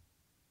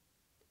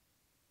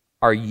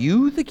 Are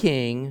you the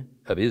king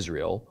of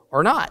Israel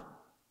or not?"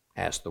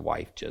 asked the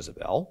wife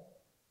Jezebel.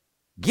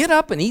 "Get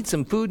up and eat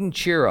some food and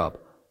cheer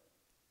up.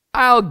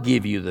 I'll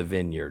give you the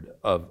vineyard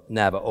of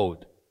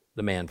Naboth,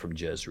 the man from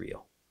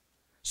Jezreel."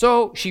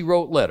 So she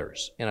wrote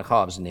letters in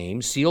Ahab's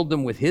name, sealed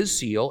them with his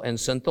seal, and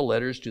sent the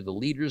letters to the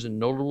leaders and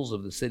notables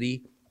of the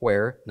city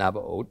where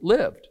Naboth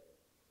lived.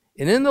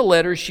 And in the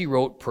letters she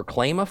wrote,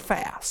 "Proclaim a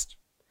fast,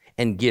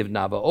 and give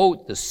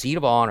Naboth the seat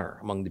of honor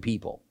among the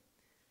people,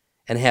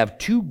 and have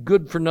 2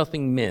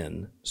 good-for-nothing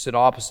men sit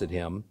opposite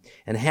him,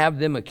 and have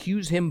them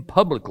accuse him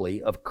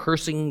publicly of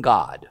cursing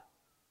God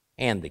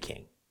and the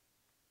king.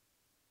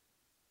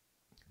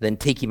 Then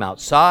take him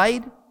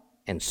outside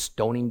and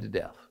stone him to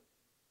death."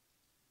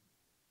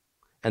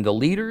 And the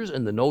leaders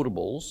and the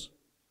notables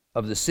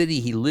of the city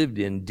he lived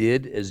in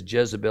did as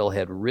Jezebel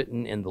had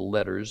written in the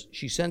letters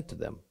she sent to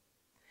them.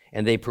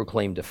 And they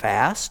proclaimed a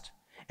fast,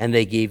 and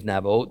they gave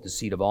Naboth the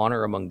seat of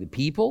honor among the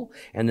people.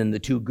 And then the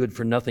 2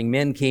 good-for-nothing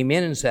men came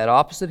in and sat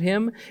opposite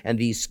him, and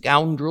these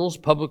scoundrels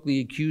publicly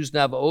accused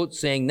Naboth,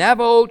 saying,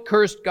 "Naboth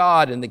cursed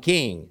God and the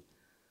king."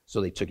 So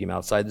they took him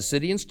outside the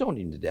city and stoned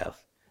him to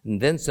death, and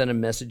then sent a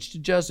message to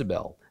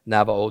Jezebel,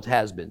 "Naboth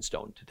has been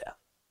stoned to death."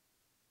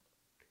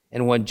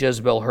 And when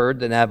Jezebel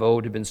heard that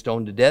Naboth had been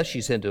stoned to death, she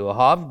said to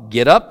Ahav,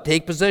 "Get up,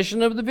 take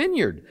possession of the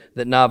vineyard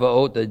that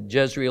Naboth the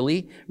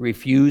Jezreeli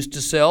refused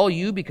to sell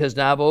you, because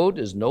Naboth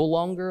is no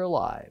longer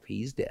alive.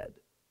 He's dead."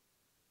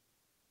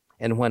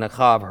 And when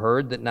Ahav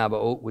heard that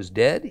Naboth was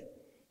dead,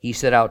 he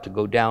set out to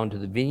go down to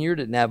the vineyard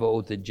at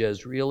Naboth the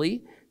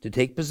Jezreeli to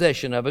take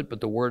possession of it.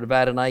 But the word of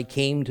Adonai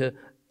came to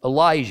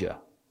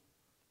Elijah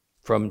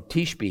from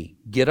Tishbe,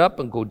 "Get up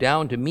and go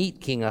down to meet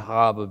King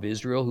Ahav of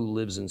Israel, who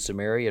lives in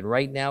Samaria. And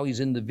right now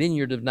he's in the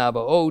vineyard of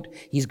Naboth.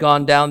 He's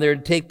gone down there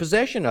to take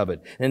possession of it.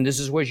 And this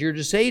is what you're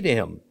to say to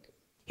him.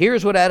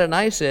 Here's what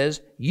Adonai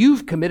says: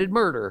 You've committed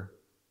murder.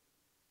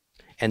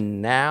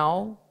 And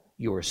now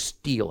you're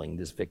stealing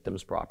this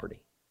victim's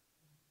property.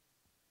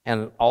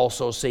 And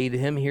also say to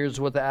him, here's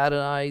what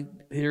Adonai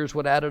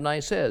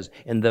says.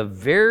 In the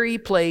very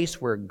place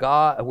where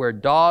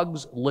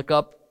dogs lick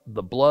up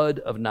the blood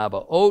of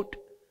Naboth,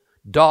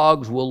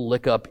 dogs will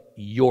lick up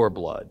your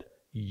blood,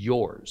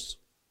 yours.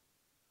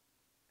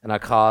 And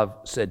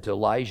Achav said to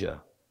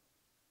Elijah,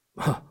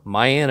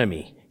 my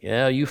enemy,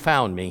 yeah, you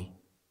found me.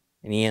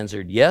 And he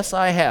answered, yes,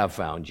 I have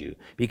found you,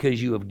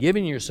 because you have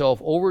given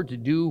yourself over to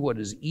do what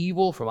is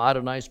evil from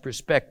Adonai's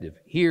perspective.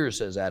 Here,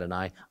 says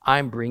Adonai,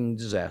 I'm bringing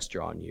disaster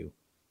on you.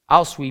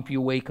 I'll sweep you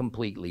away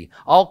completely.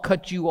 I'll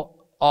cut you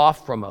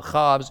off from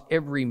Achav's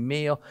every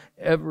male,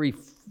 every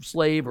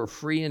slave or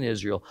free in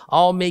Israel.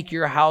 I'll make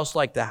your house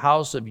like the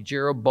house of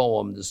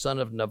Jeroboam, the son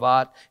of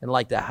Nebat, and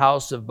like the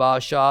house of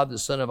Baasha, the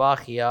son of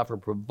Achiah, for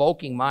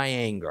provoking my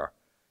anger,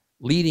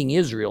 leading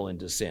Israel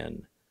into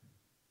sin.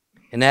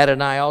 And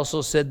Adonai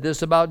also said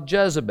this about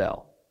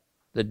Jezebel.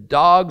 The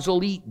dogs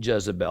will eat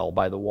Jezebel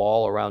by the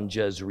wall around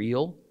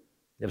Jezreel.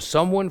 If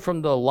someone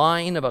from the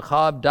line of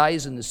Achav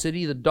dies in the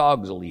city, the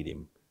dogs will eat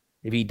him.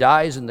 If he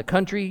dies in the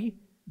country,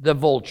 the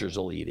vultures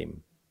will eat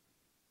him.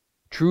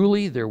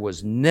 Truly, there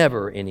was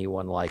never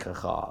anyone like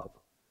Achav.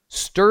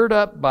 Stirred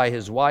up by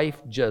his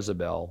wife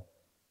Jezebel,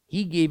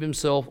 he gave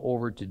himself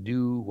over to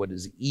do what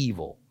is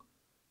evil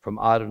from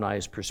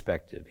Adonai's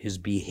perspective. His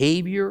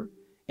behavior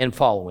and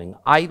following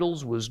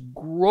idols was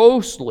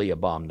grossly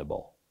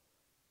abominable.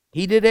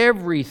 He did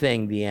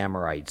everything the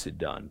Amorites had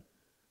done,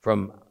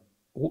 from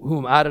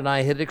whom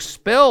Adonai had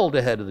expelled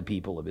ahead of the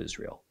people of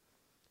Israel.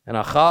 And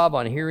Achav,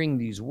 on hearing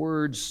these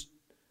words,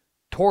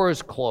 tore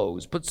his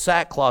clothes, put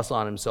sackcloth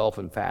on himself,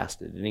 and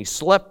fasted. And he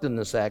slept in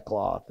the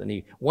sackcloth, and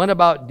he went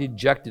about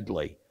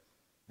dejectedly.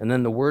 And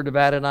then the word of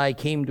Adonai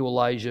came to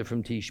Elijah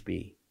from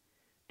Tishbe.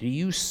 Do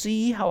you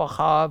see how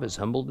Achav has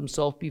humbled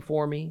himself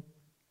before me?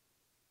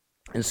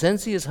 And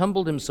since he has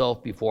humbled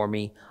himself before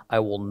me, I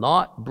will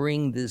not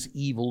bring this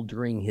evil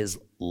during his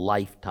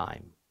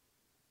lifetime,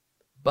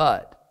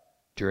 but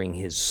during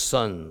his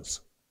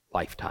son's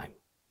lifetime,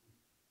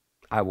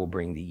 I will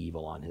bring the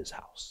evil on his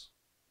house.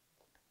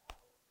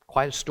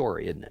 Quite a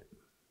story, isn't it?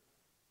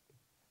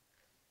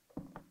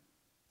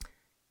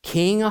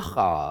 King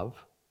Achav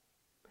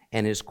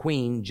and his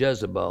queen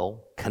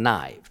Jezebel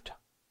connived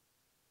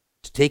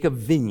to take a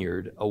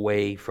vineyard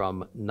away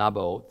from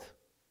Naboth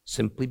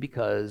simply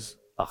because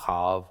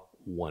Achav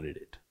wanted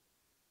it.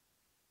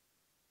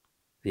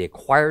 They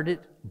acquired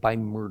it by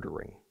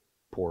murdering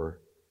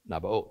poor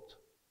Naboth.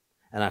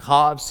 And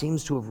Achav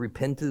seems to have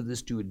repented of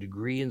this to a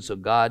degree, and so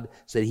God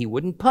said he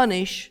wouldn't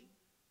punish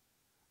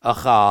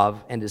Achav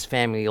and his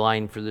family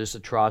line for this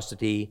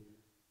atrocity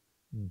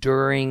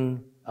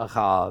during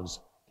Achav's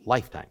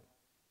lifetime.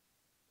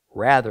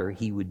 Rather,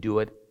 he would do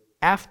it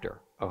after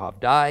Achav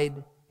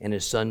died and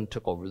his son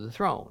took over the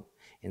throne.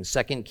 In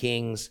 2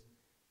 Kings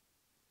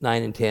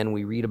 9 and 10,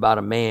 we read about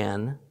a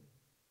man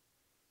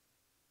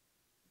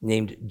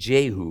named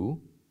Jehu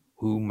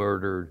who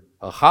murdered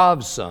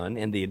Ahav's son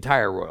and the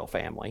entire royal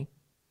family,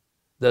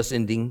 thus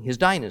ending his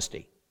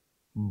dynasty.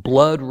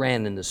 Blood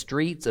ran in the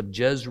streets of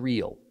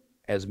Jezreel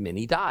as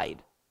many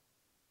died.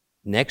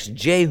 Next,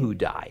 Jehu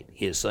died.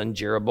 His son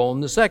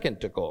Jeroboam II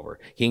took over.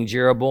 King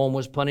Jeroboam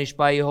was punished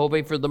by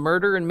Jehovah for the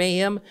murder and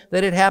mayhem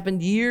that had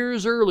happened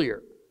years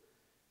earlier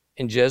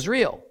in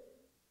Jezreel.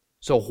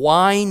 So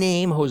why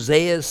name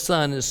Hosea's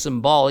son as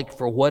symbolic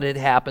for what had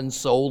happened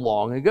so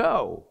long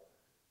ago?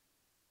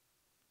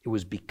 It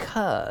was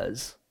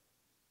because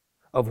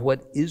of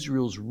what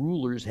Israel's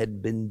rulers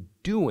had been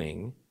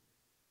doing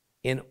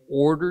in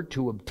order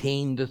to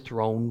obtain the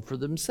throne for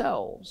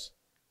themselves,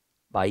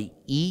 by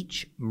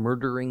each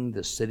murdering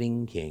the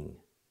sitting king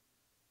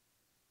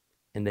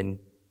and then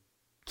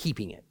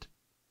keeping it,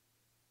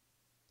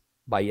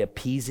 by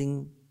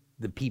appeasing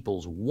the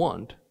people's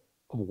want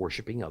of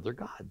worshiping other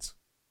gods.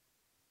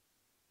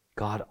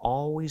 God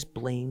always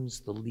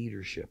blames the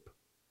leadership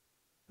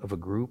of a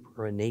group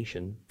or a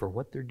nation for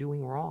what they're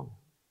doing wrong.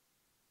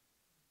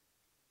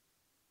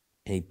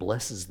 And he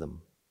blesses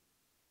them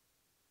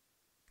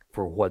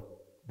for what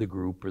the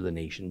group or the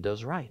nation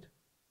does right.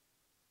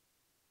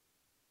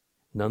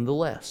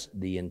 Nonetheless,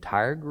 the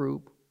entire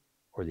group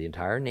or the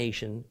entire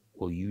nation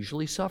will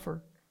usually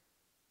suffer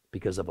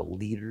because of a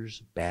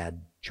leader's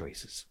bad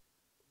choices.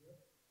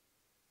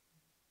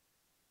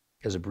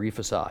 As a brief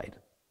aside,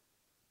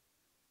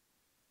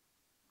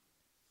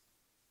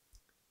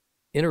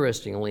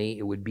 interestingly,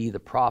 it would be the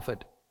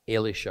prophet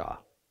Elisha,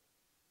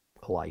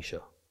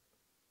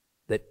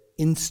 that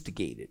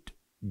instigated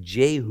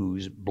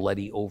Jehu's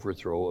bloody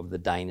overthrow of the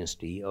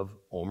dynasty of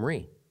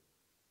Omri.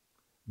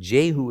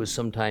 Jehu is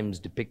sometimes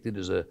depicted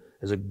as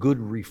a good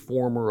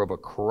reformer of a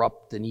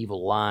corrupt and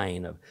evil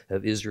line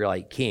of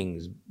Israelite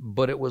kings,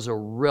 but it was a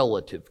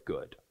relative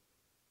good.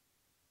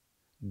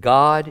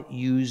 God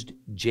used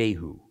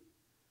Jehu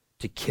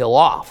to kill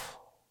off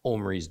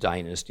Omri's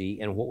dynasty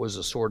in what was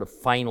a sort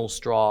of final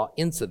straw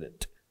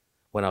incident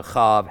when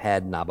Achav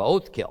had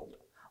Naboth killed.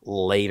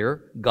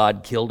 Later,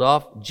 God killed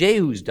off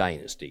Jehu's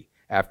dynasty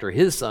after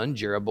his son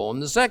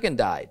Jeroboam II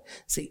died.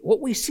 See,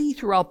 what we see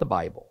throughout the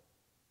Bible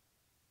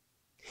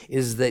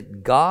is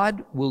that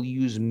God will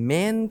use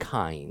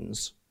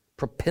mankind's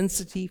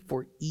propensity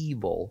for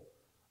evil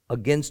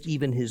against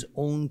even his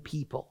own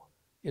people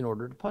in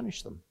order to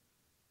punish them.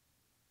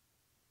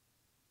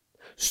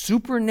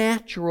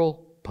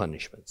 Supernatural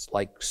punishments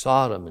like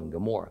Sodom and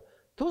Gomorrah,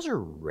 those are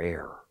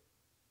rare,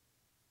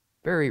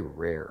 very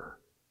rare.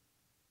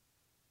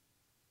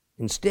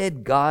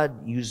 Instead,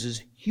 God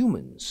uses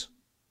humans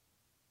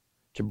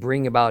to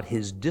bring about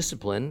his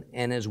discipline,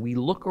 and as we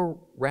look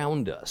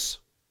around us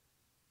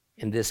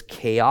in this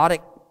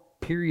chaotic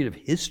period of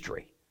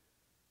history,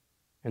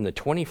 in the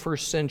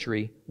 21st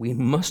century, we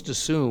must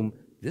assume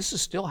this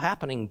is still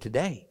happening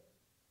today.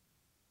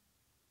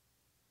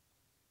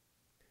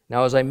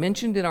 Now, as I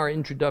mentioned in our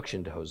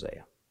introduction to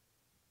Hosea,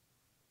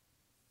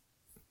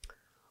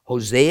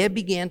 Hosea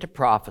began to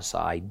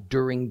prophesy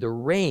during the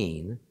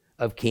reign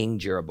of King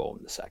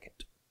Jeroboam II.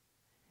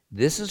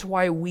 This is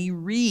why we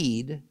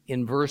read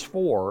in verse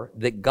 4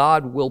 that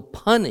God will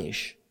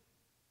punish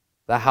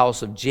the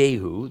house of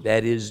Jehu,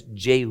 that is,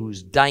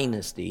 Jehu's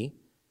dynasty,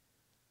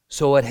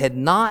 so it had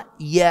not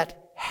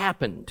yet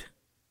happened.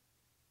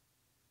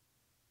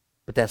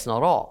 But that's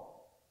not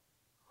all.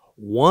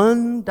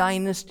 One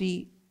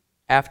dynasty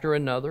after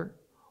another,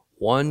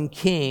 one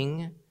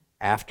king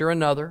after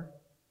another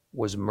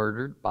was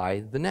murdered by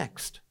the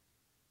next.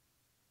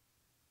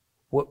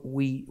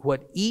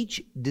 What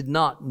each did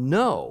not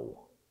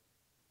know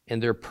in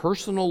their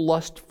personal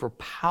lust for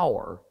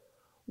power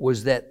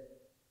was that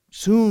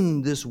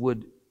soon this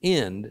would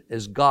end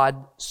as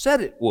God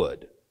said it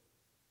would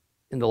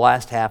in the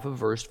last half of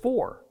verse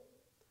 4.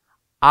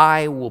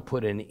 I will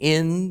put an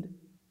end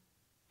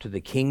to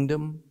the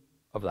kingdom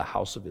of the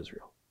house of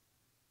Israel.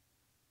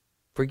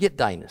 Forget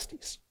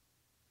dynasties.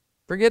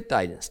 Forget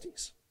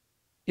dynasties.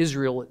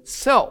 Israel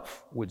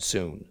itself would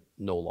soon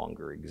no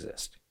longer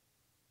exist.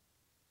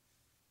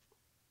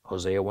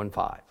 Hosea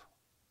 1:5.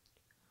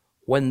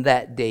 When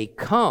that day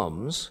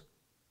comes,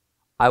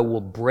 I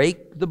will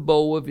break the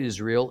bow of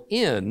Israel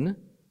in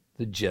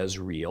the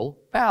Jezreel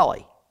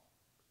valley.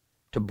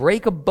 To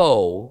break a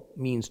bow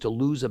means to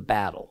lose a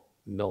battle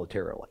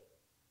militarily.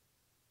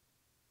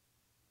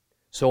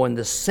 So in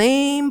the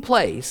same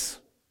place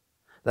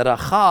that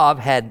Ahav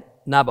had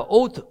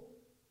Naboth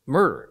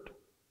murdered,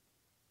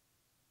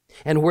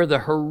 and where the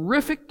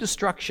horrific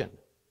destruction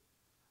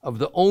of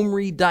the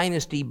Omri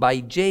dynasty by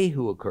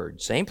Jehu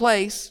occurred, same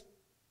place,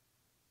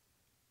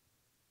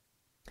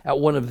 at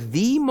one of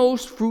the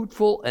most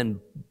fruitful and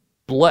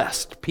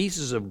blessed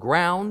pieces of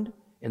ground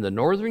in the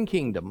northern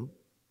kingdom,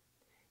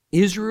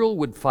 Israel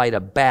would fight a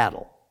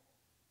battle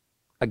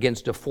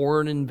against a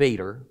foreign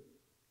invader,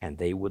 and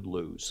they would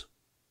lose.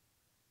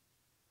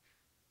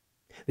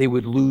 They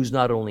would lose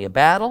not only a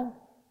battle,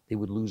 they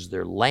would lose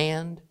their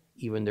land,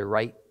 even their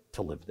right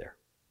to live there.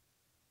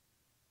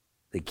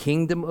 The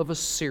kingdom of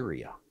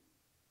Assyria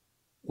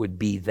would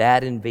be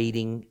that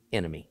invading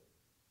enemy,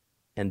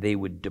 and they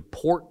would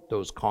deport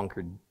those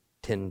conquered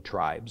 10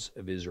 tribes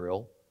of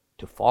Israel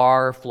to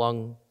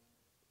far-flung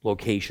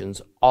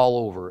locations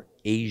all over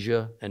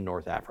Asia and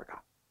North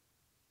Africa.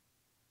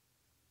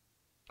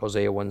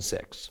 Hosea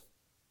 1:6.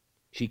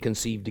 She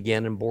conceived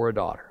again and bore a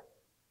daughter.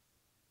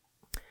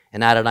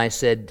 And Adonai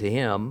said to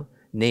him,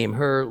 name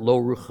her Lo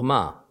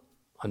Ruchma,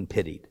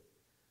 unpitied,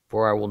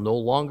 for I will no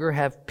longer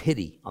have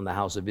pity on the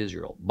house of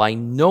Israel. By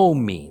no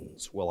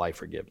means will I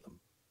forgive them.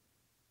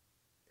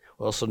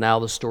 Well, so now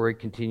the story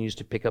continues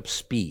to pick up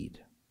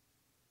speed,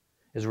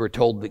 as we're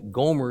told that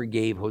Gomer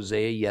gave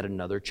Hosea yet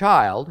another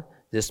child,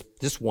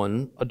 this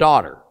one a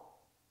daughter.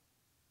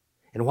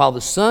 And while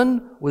the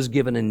son was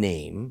given a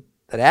name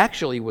that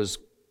actually was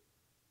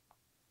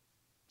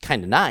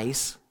kind of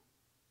nice,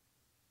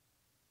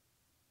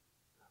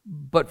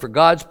 but for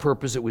God's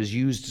purpose it was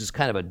used as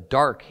kind of a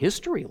dark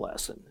history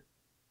lesson.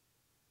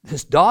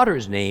 This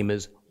daughter's name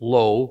is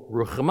Lo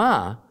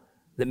Ruchma,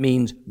 that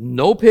means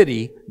no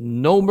pity,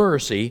 no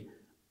mercy,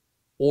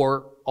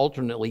 or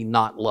alternately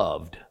not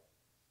loved.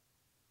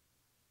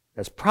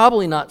 That's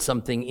probably not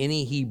something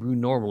any Hebrew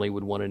normally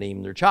would want to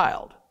name their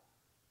child.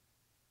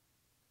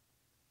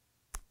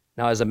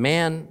 Now, as a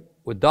man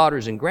with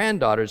daughters and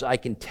granddaughters, I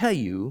can tell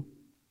you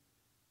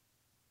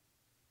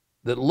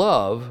that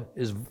love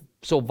is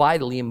so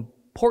vitally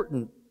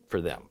important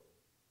for them.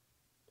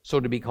 So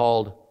to be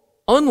called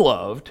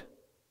unloved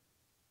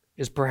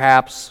is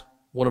perhaps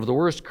one of the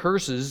worst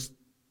curses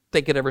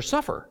they could ever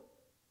suffer.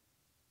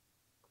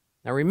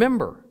 Now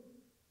remember,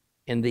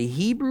 in the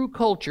Hebrew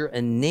culture,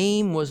 a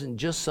name wasn't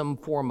just some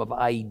form of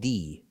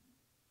ID.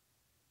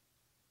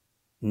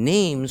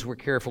 Names were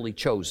carefully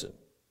chosen.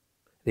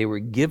 They were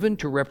given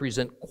to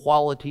represent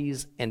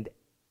qualities and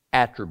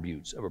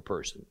attributes of a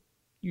person,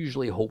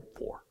 usually hoped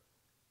for.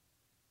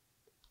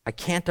 I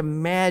can't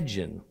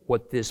imagine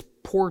what this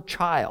poor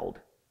child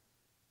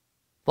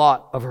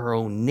thought of her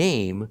own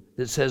name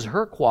that says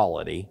her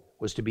quality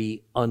was to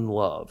be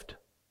unloved.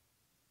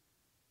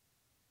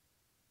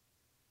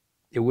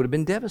 It would have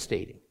been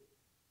devastating.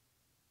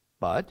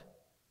 But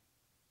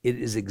it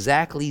is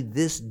exactly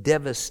this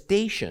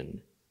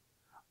devastation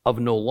of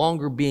no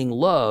longer being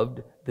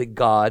loved that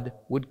God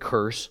would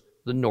curse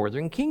the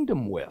northern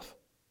kingdom with.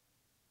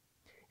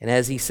 And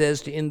as he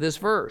says in this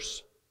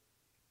verse,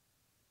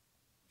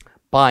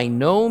 by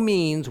no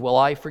means will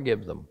I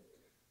forgive them.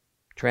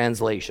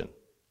 Translation,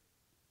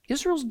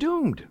 Israel's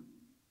doomed.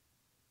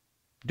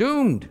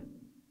 Doomed.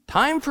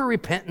 Time for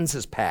repentance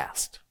is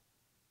past.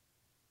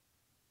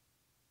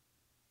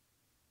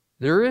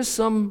 There is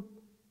some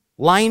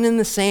line in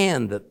the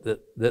sand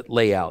that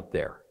lay out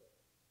there.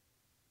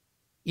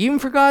 Even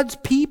for God's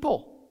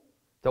people,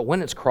 that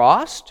when it's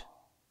crossed,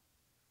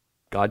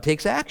 God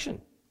takes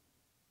action.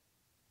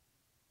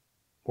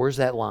 Where's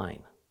that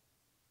line?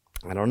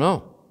 I don't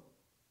know.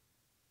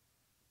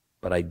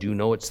 But I do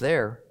know it's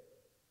there.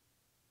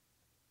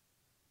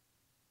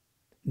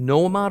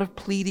 No amount of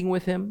pleading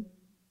with him,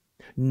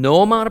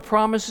 no amount of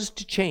promises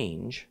to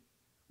change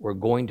were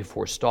going to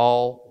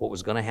forestall what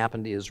was going to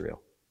happen to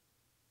Israel.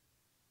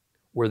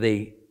 Were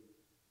they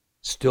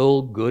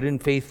still good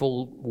and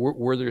faithful?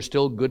 Were there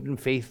still good and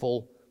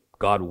faithful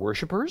God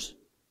worshipers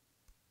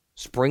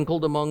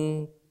sprinkled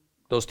among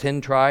those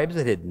 10 tribes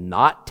that had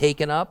not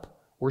taken up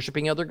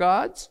worshiping other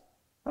gods?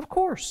 Of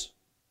course.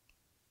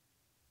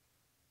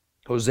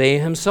 Hosea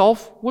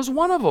himself was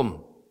one of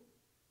them.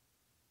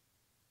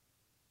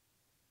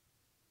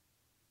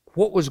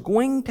 What was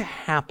going to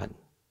happen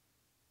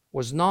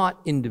was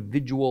not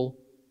individual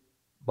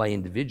by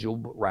individual,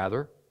 but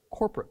rather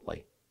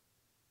corporately.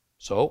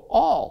 So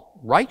all,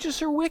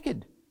 righteous or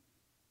wicked,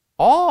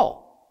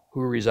 all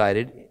who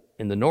resided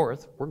in the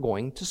north were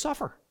going to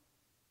suffer.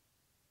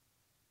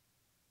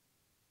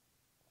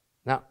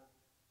 Now,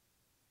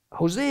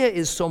 Hosea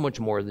is so much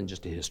more than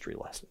just a history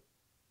lesson.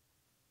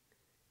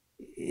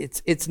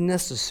 It's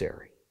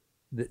necessary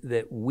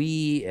that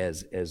we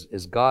as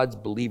God's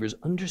believers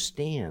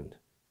understand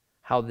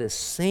how this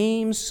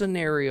same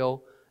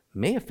scenario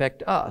may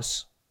affect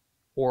us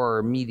or our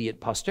immediate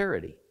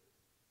posterity.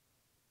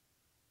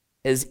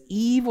 As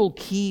evil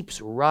keeps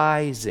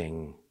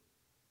rising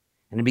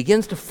and it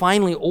begins to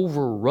finally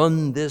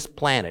overrun this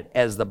planet,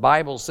 as the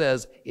Bible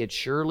says it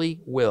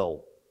surely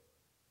will,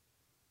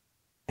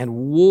 and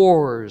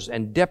wars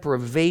and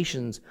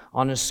deprivations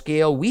on a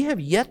scale we have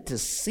yet to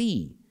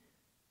see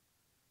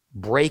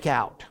break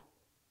out,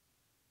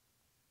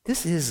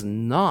 this is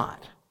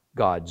not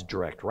God's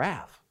direct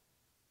wrath.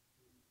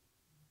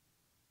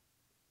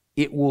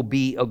 It will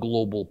be a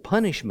global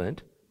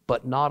punishment,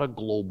 but not a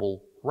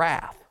global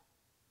wrath.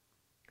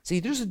 See,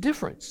 there's a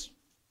difference.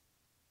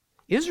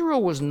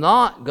 Israel was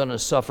not going to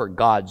suffer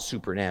God's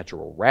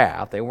supernatural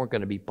wrath. They weren't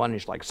going to be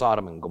punished like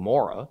Sodom and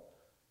Gomorrah.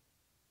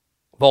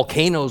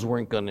 Volcanoes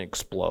weren't going to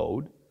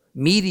explode.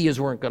 Meteors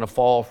weren't going to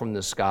fall from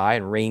the sky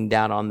and rain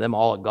down on them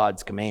all at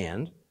God's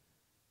command.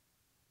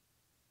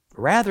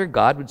 Rather,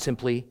 God would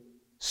simply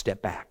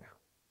step back.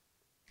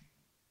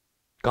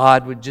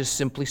 God would just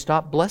simply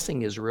stop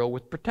blessing Israel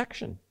with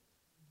protection.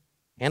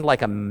 And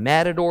like a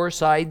matador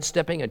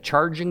sidestepping a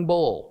charging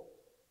bull,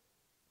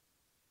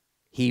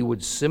 he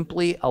would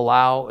simply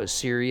allow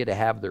Assyria to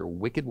have their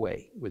wicked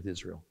way with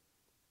Israel.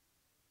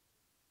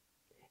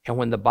 And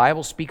when the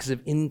Bible speaks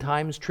of end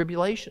times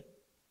tribulation,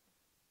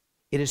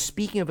 it is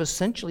speaking of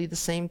essentially the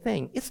same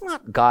thing. It's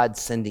not God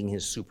sending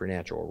his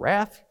supernatural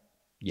wrath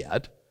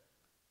yet.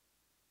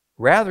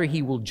 Rather,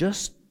 he will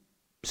just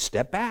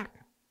step back.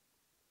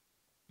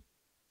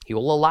 He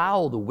will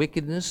allow the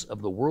wickedness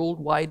of the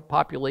worldwide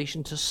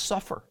population to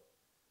suffer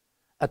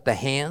at the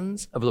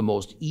hands of the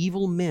most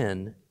evil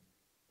men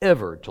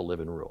ever to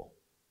live and rule.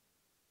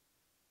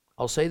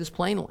 I'll say this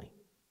plainly.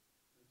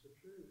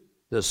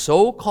 The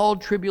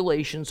so-called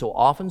tribulation so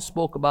often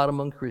spoke about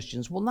among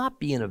Christians will not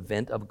be an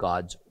event of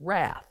God's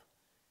wrath.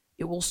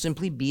 It will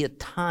simply be a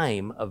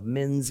time of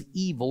men's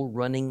evil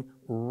running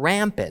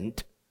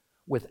rampant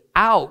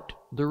without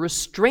the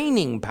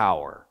restraining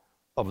power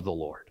of the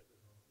Lord.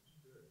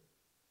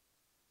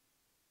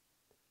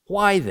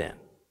 Why then,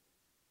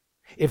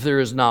 if there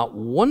is not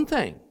one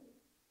thing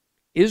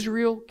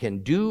Israel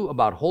can do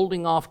about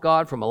holding off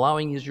God from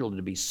allowing Israel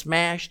to be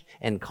smashed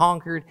and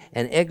conquered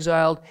and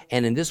exiled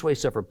and in this way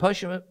suffer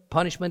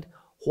punishment,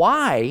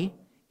 why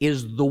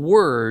is the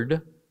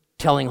Word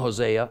telling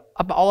Hosea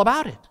all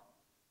about it?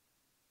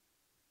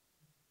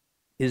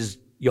 Is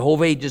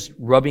Jehovah just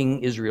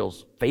rubbing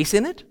Israel's face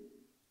in it,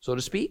 so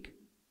to speak?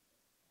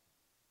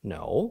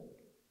 No.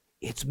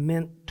 It's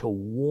meant to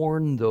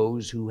warn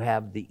those who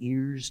have the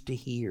ears to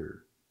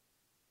hear.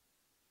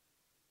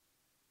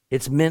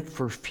 It's meant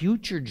for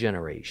future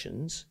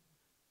generations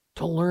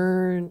to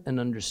learn and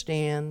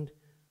understand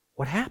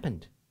what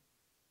happened,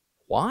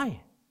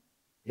 why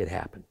it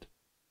happened.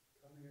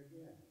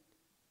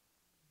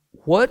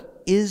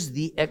 What is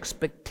the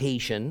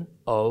expectation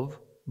of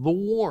the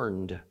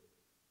warned?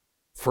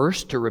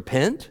 First, to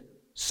repent.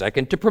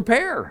 Second, to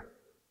prepare.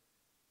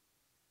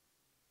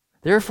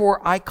 Therefore,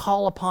 I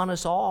call upon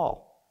us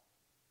all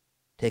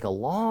to take a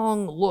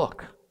long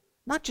look,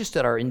 not just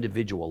at our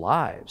individual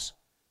lives,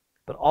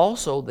 but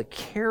also the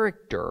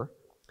character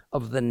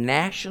of the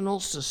national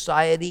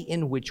society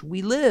in which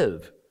we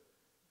live,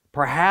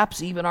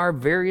 perhaps even our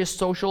various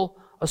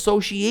social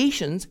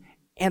associations,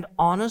 and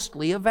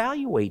honestly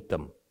evaluate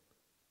them.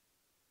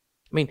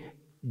 I mean,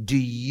 do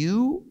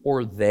you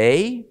or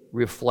they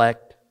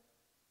reflect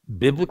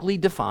biblically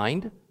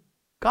defined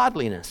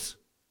godliness?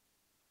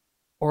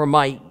 Or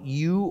might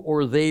you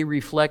or they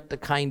reflect the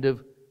kind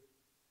of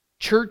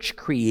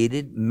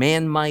church-created,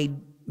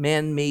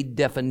 man-made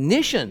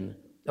definition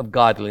of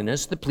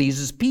godliness that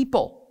pleases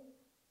people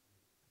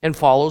and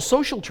follows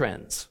social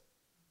trends?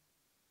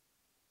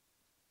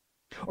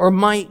 Or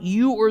might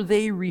you or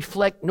they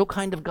reflect no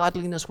kind of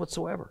godliness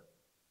whatsoever?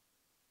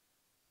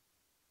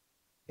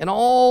 In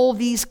all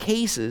these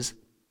cases,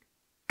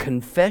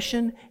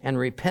 confession and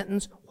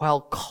repentance,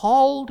 while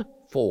called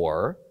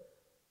for,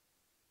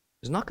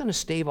 is not going to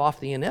stave off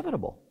the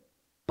inevitable.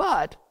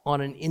 But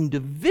on an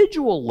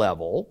individual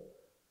level,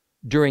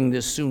 during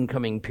this soon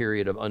coming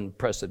period of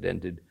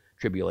unprecedented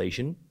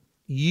tribulation,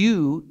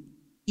 you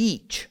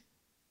each,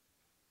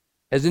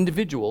 as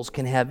individuals,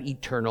 can have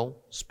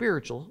eternal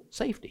spiritual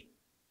safety.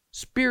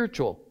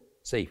 Spiritual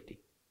safety.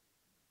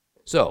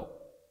 So,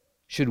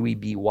 should we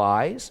be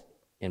wise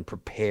and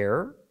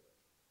prepare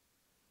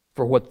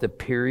for what the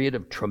period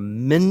of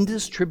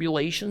tremendous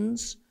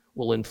tribulations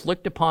will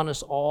inflict upon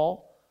us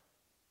all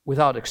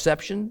without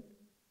exception?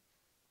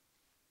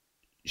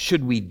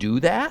 Should we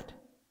do that?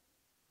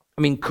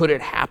 I mean, could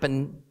it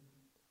happen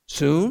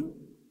soon?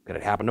 Could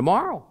it happen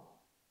tomorrow?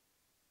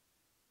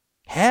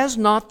 Has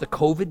not the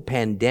COVID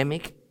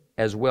pandemic,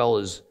 as well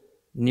as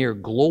near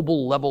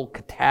global level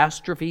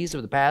catastrophes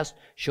of the past,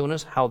 shown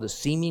us how the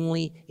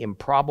seemingly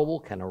improbable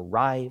can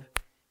arrive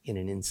in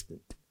an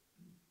instant?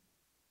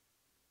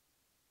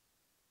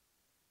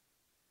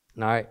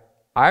 Now,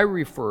 I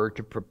refer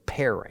to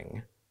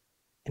preparing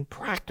in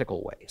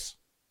practical ways,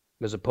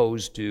 as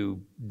opposed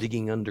to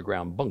digging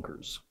underground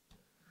bunkers.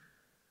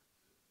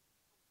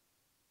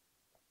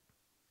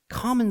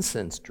 Common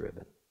sense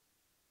driven,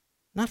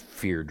 not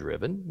fear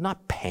driven,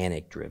 not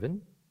panic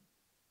driven.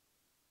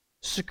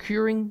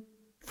 Securing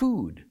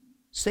food,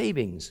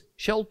 savings,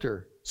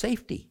 shelter,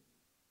 safety.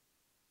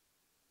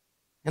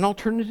 An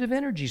alternative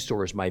energy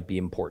source might be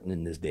important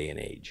in this day and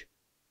age.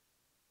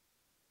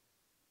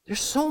 There's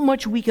so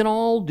much we can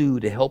all do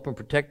to help and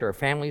protect our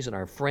families and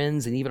our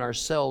friends and even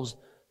ourselves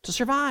to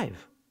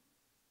survive.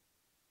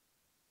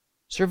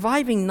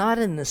 Surviving not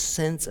in the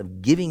sense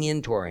of giving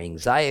in to our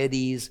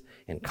anxieties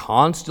and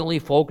constantly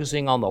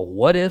focusing on the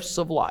what-ifs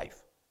of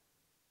life,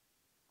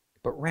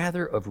 but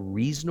rather of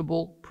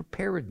reasonable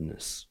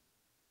preparedness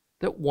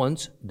that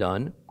once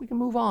done, we can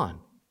move on.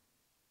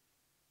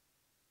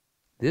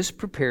 This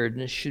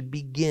preparedness should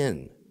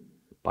begin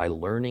by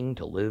learning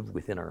to live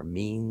within our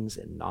means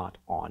and not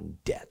on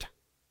debt.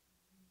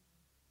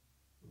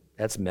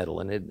 That's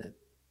meddling, isn't it?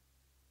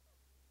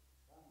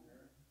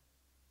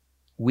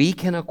 We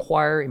can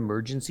acquire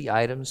emergency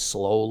items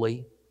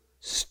slowly,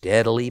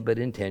 steadily, but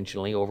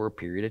intentionally over a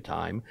period of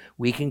time.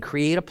 We can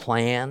create a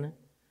plan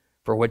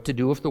for what to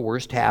do if the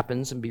worst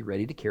happens and be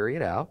ready to carry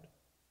it out.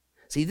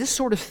 See, this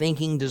sort of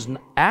thinking does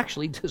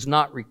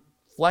not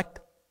reflect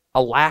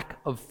a lack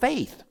of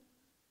faith.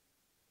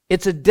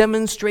 It's a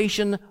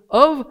demonstration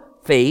of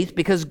faith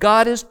because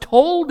God has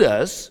told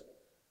us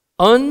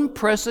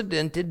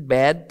unprecedented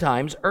bad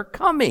times are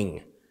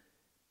coming.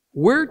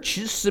 We're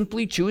just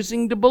simply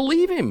choosing to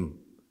believe Him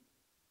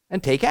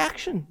and take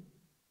action.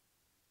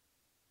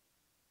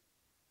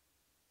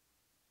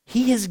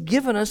 He has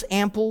given us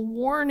ample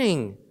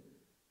warning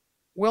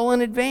well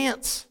in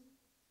advance.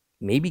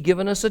 Maybe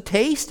given us a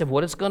taste of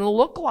what it's going to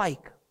look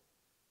like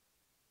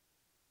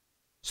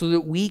so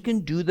that we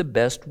can do the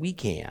best we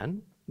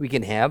can. We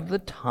can have the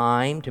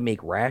time to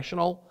make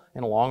rational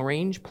and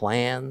long-range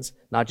plans,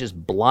 not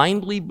just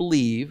blindly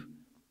believe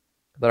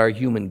that our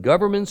human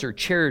governments or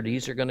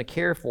charities are going to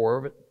care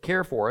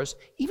for us,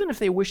 even if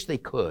they wish they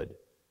could,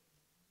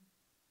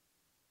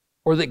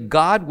 or that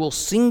God will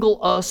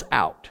single us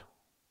out,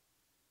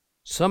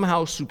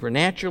 somehow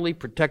supernaturally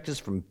protect us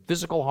from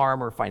physical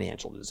harm or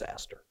financial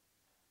disaster.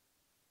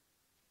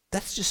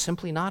 That's just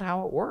simply not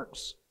how it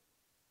works.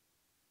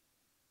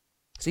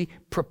 See,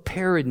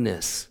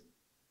 preparedness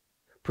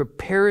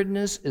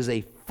is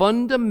a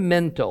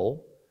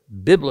fundamental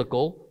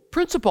biblical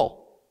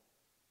principle,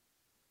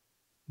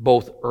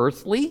 both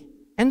earthly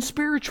and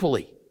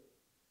spiritually.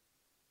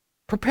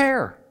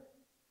 Prepare.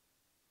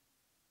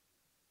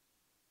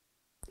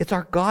 It's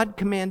our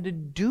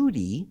God-commanded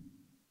duty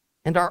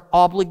and our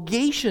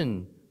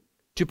obligation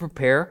to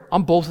prepare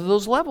on both of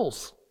those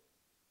levels.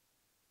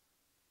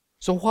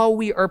 So while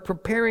we are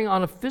preparing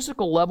on a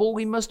physical level,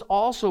 we must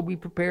also be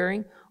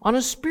preparing on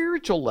a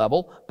spiritual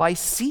level by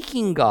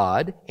seeking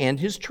God and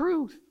His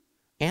truth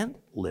and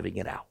living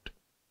it out.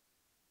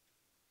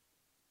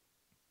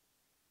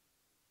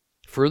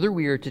 Further,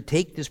 we are to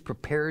take this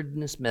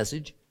preparedness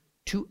message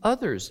to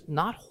others,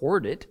 not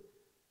hoard it.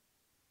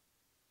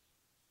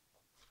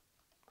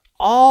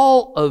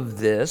 All of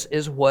this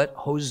is what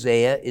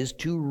Hosea is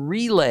to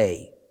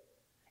relay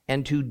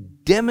and to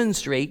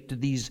demonstrate to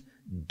these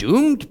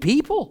doomed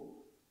people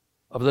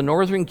of the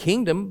northern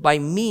kingdom by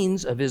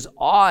means of his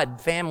odd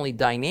family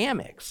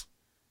dynamics.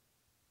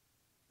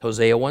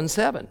 Hosea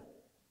 1:7.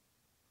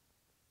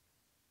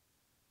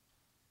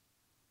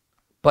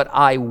 But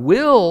I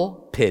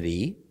will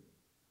pity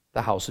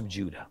the house of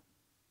Judah.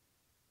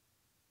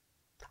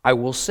 I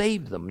will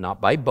save them,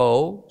 not by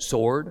bow,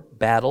 sword,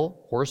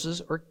 battle,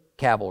 horses, or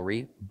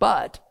cavalry,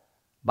 but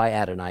by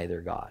Adonai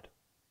their God.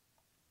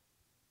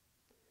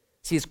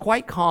 See, it's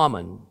quite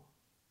common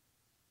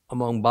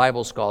among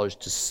Bible scholars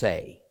to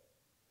say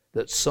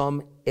that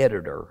some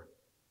editor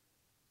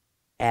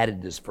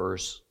added this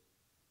verse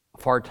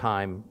a far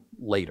time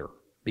later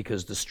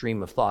because the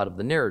stream of thought of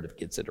the narrative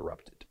gets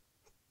interrupted.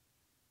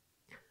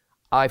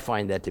 I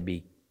find that to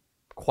be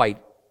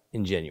quite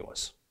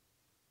ingenuous.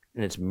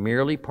 And it's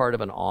merely part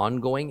of an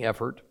ongoing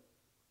effort,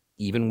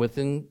 even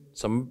within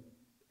some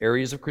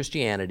areas of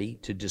Christianity,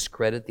 to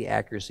discredit the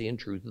accuracy and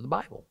truth of the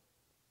Bible.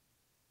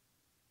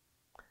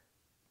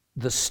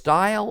 The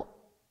style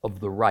of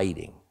the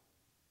writing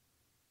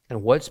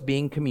and what's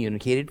being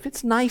communicated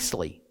fits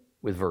nicely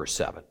with verse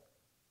 7.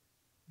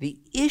 The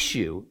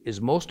issue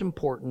is most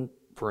important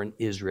for an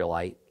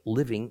Israelite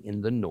living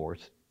in the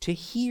north to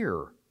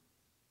hear.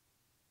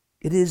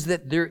 It is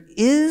that there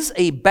is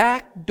a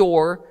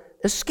backdoor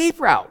escape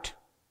route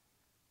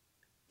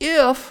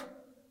if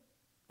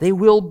they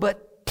will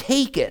but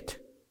take it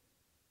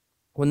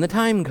when the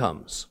time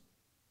comes.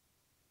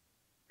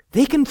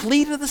 They can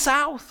flee to the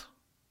south.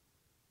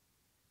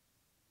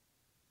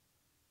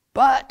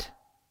 But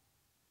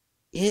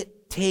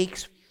it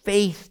takes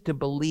faith to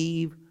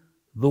believe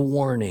the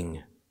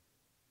warning.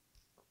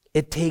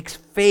 It takes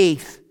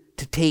faith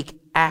to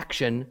take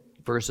action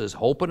versus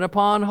hoping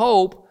upon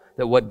hope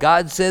that what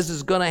God says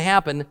is going to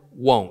happen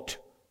won't.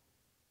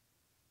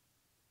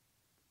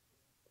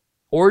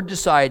 Or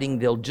deciding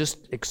they'll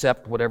just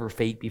accept whatever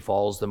fate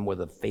befalls them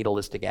with a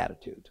fatalistic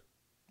attitude.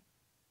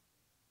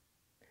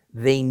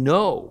 They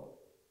know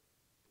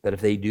that if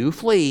they do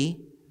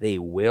flee, they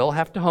will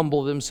have to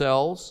humble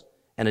themselves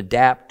and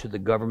adapt to the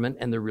government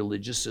and the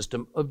religious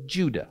system of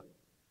Judah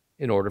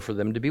in order for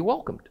them to be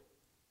welcomed.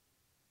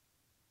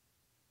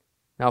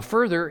 Now,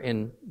 further,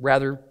 in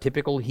rather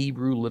typical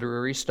Hebrew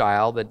literary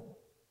style that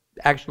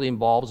actually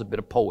involves a bit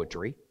of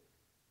poetry,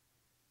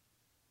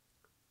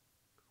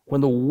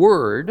 when the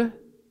word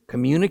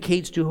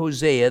communicates to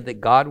Hosea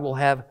that God will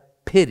have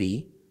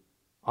pity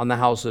on the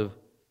house of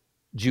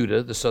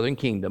Judah, the southern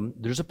kingdom,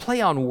 there's a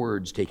play on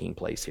words taking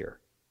place here.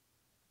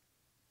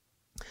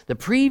 The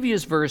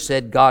previous verse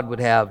said God would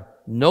have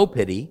no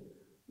pity,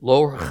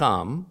 lo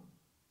racham,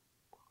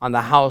 on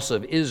the house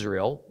of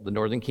Israel, the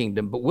northern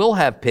kingdom, but will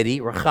have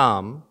pity,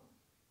 racham,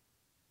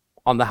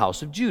 on the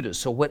house of Judah.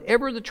 So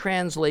whatever the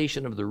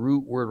translation of the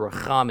root word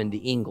racham into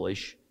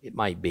English, it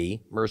might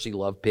be, mercy,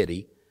 love,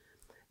 pity,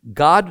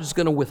 God is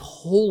going to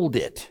withhold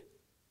it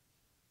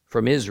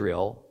from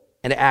Israel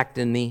and act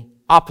in the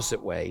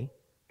opposite way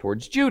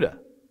towards Judah.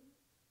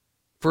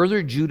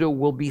 Further, Judah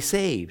will be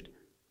saved,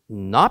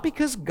 not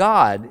because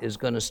God is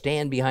going to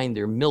stand behind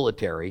their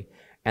military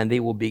and they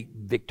will be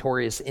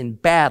victorious in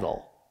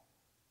battle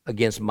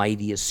against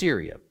mighty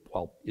Assyria,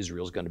 while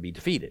Israel is going to be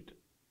defeated.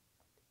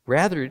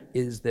 Rather, it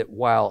is that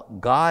while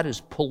God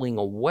is pulling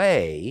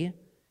away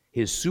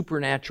his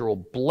supernatural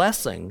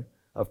blessing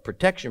of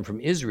protection from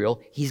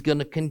Israel, he's going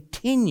to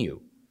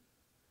continue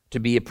to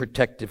be a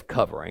protective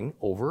covering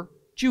over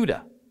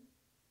Judah.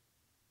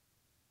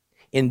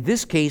 In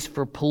this case,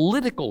 for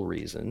political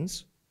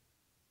reasons,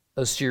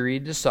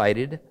 Assyria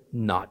decided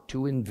not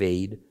to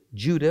invade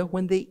Judah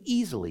when they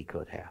easily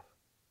could have.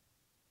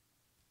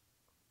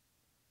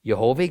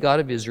 Jehovah,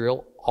 God of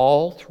Israel,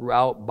 all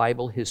throughout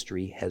Bible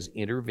history has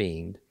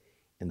intervened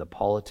in the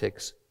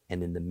politics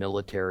and in the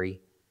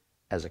military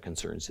as it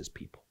concerns his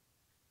people.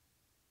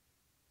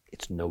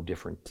 It's no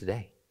different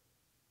today.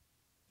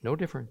 No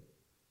different.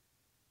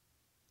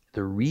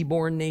 The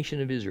reborn nation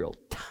of Israel,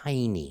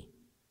 tiny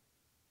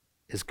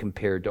as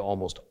compared to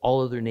almost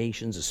all other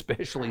nations,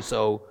 especially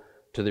so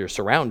to their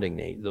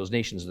surrounding those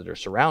nations that are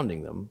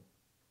surrounding them,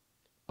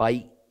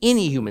 by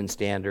any human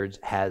standards,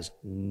 has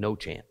no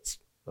chance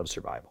of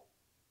survival.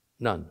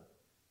 None.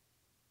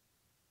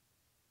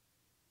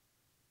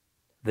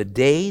 The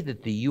day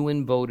that the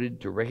UN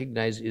voted to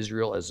recognize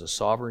Israel as a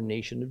sovereign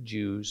nation of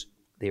Jews,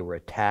 they were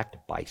attacked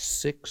by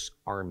 6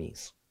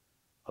 armies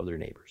of their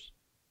neighbors.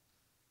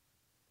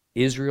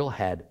 Israel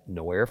had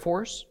no air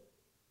force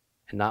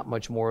and not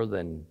much more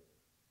than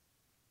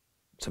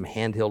some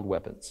handheld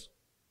weapons.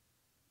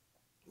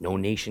 No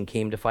nation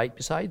came to fight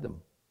beside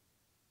them.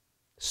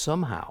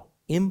 Somehow,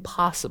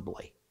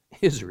 impossibly,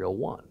 Israel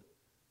won.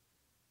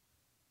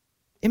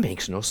 It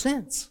makes no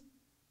sense.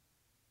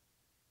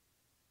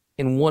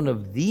 And one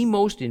of the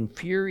most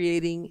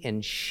infuriating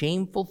and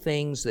shameful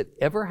things that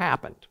ever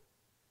happened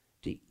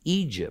to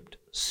Egypt,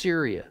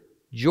 Syria,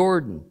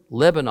 Jordan,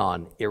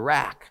 Lebanon,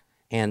 Iraq,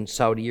 and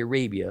Saudi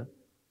Arabia,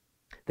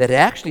 that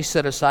actually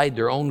set aside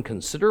their own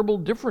considerable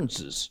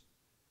differences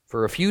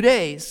for a few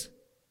days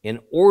in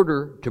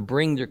order to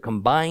bring their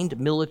combined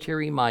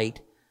military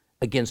might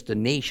against a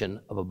nation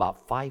of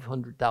about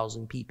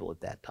 500,000 people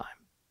at that time.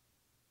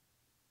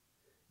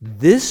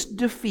 This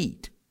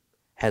defeat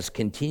has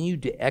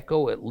continued to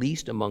echo, at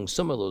least among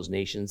some of those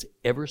nations,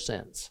 ever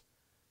since.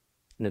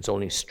 and it's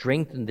only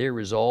strengthened their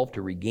resolve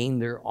to regain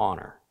their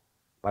honor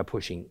by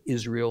pushing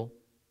Israel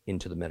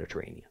into the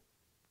Mediterranean.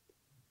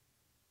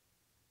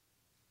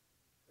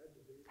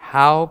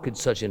 How could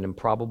such an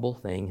improbable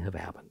thing have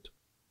happened?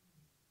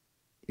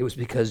 It was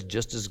because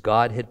just as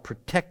God had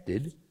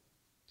protected,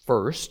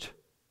 first,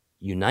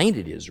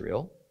 united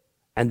Israel,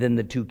 and then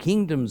the two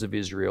kingdoms of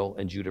Israel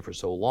and Judah for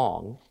so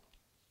long,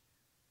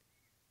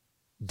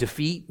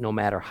 defeat, no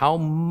matter how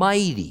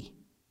mighty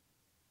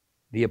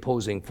the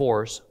opposing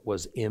force,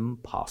 was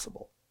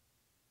impossible.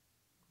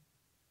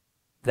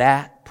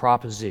 That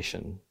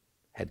proposition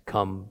had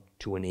come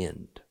to an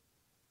end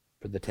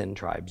for the 10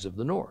 tribes of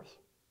the north.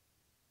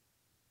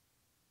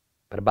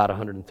 But about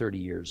 130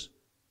 years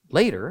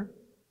later,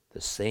 the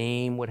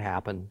same would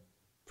happen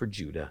for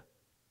Judah,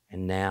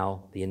 and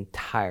now the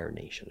entire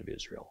nation of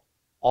Israel,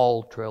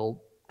 all 12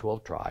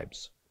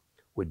 tribes,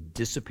 would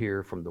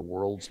disappear from the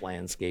world's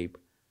landscape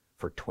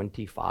for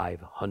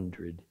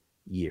 2,500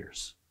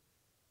 years.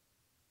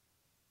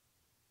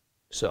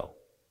 So,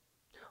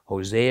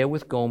 Hosea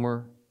with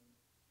Gomer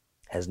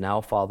has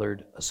now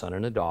fathered a son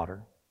and a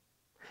daughter.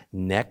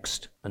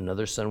 Next,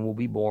 another son will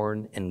be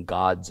born, and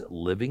God's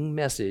living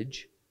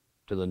message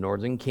to the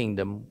northern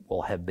kingdom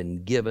will have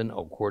been given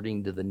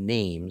according to the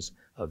names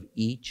of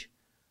each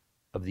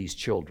of these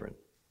children.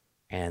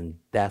 And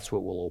that's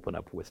what we'll open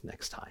up with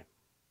next time.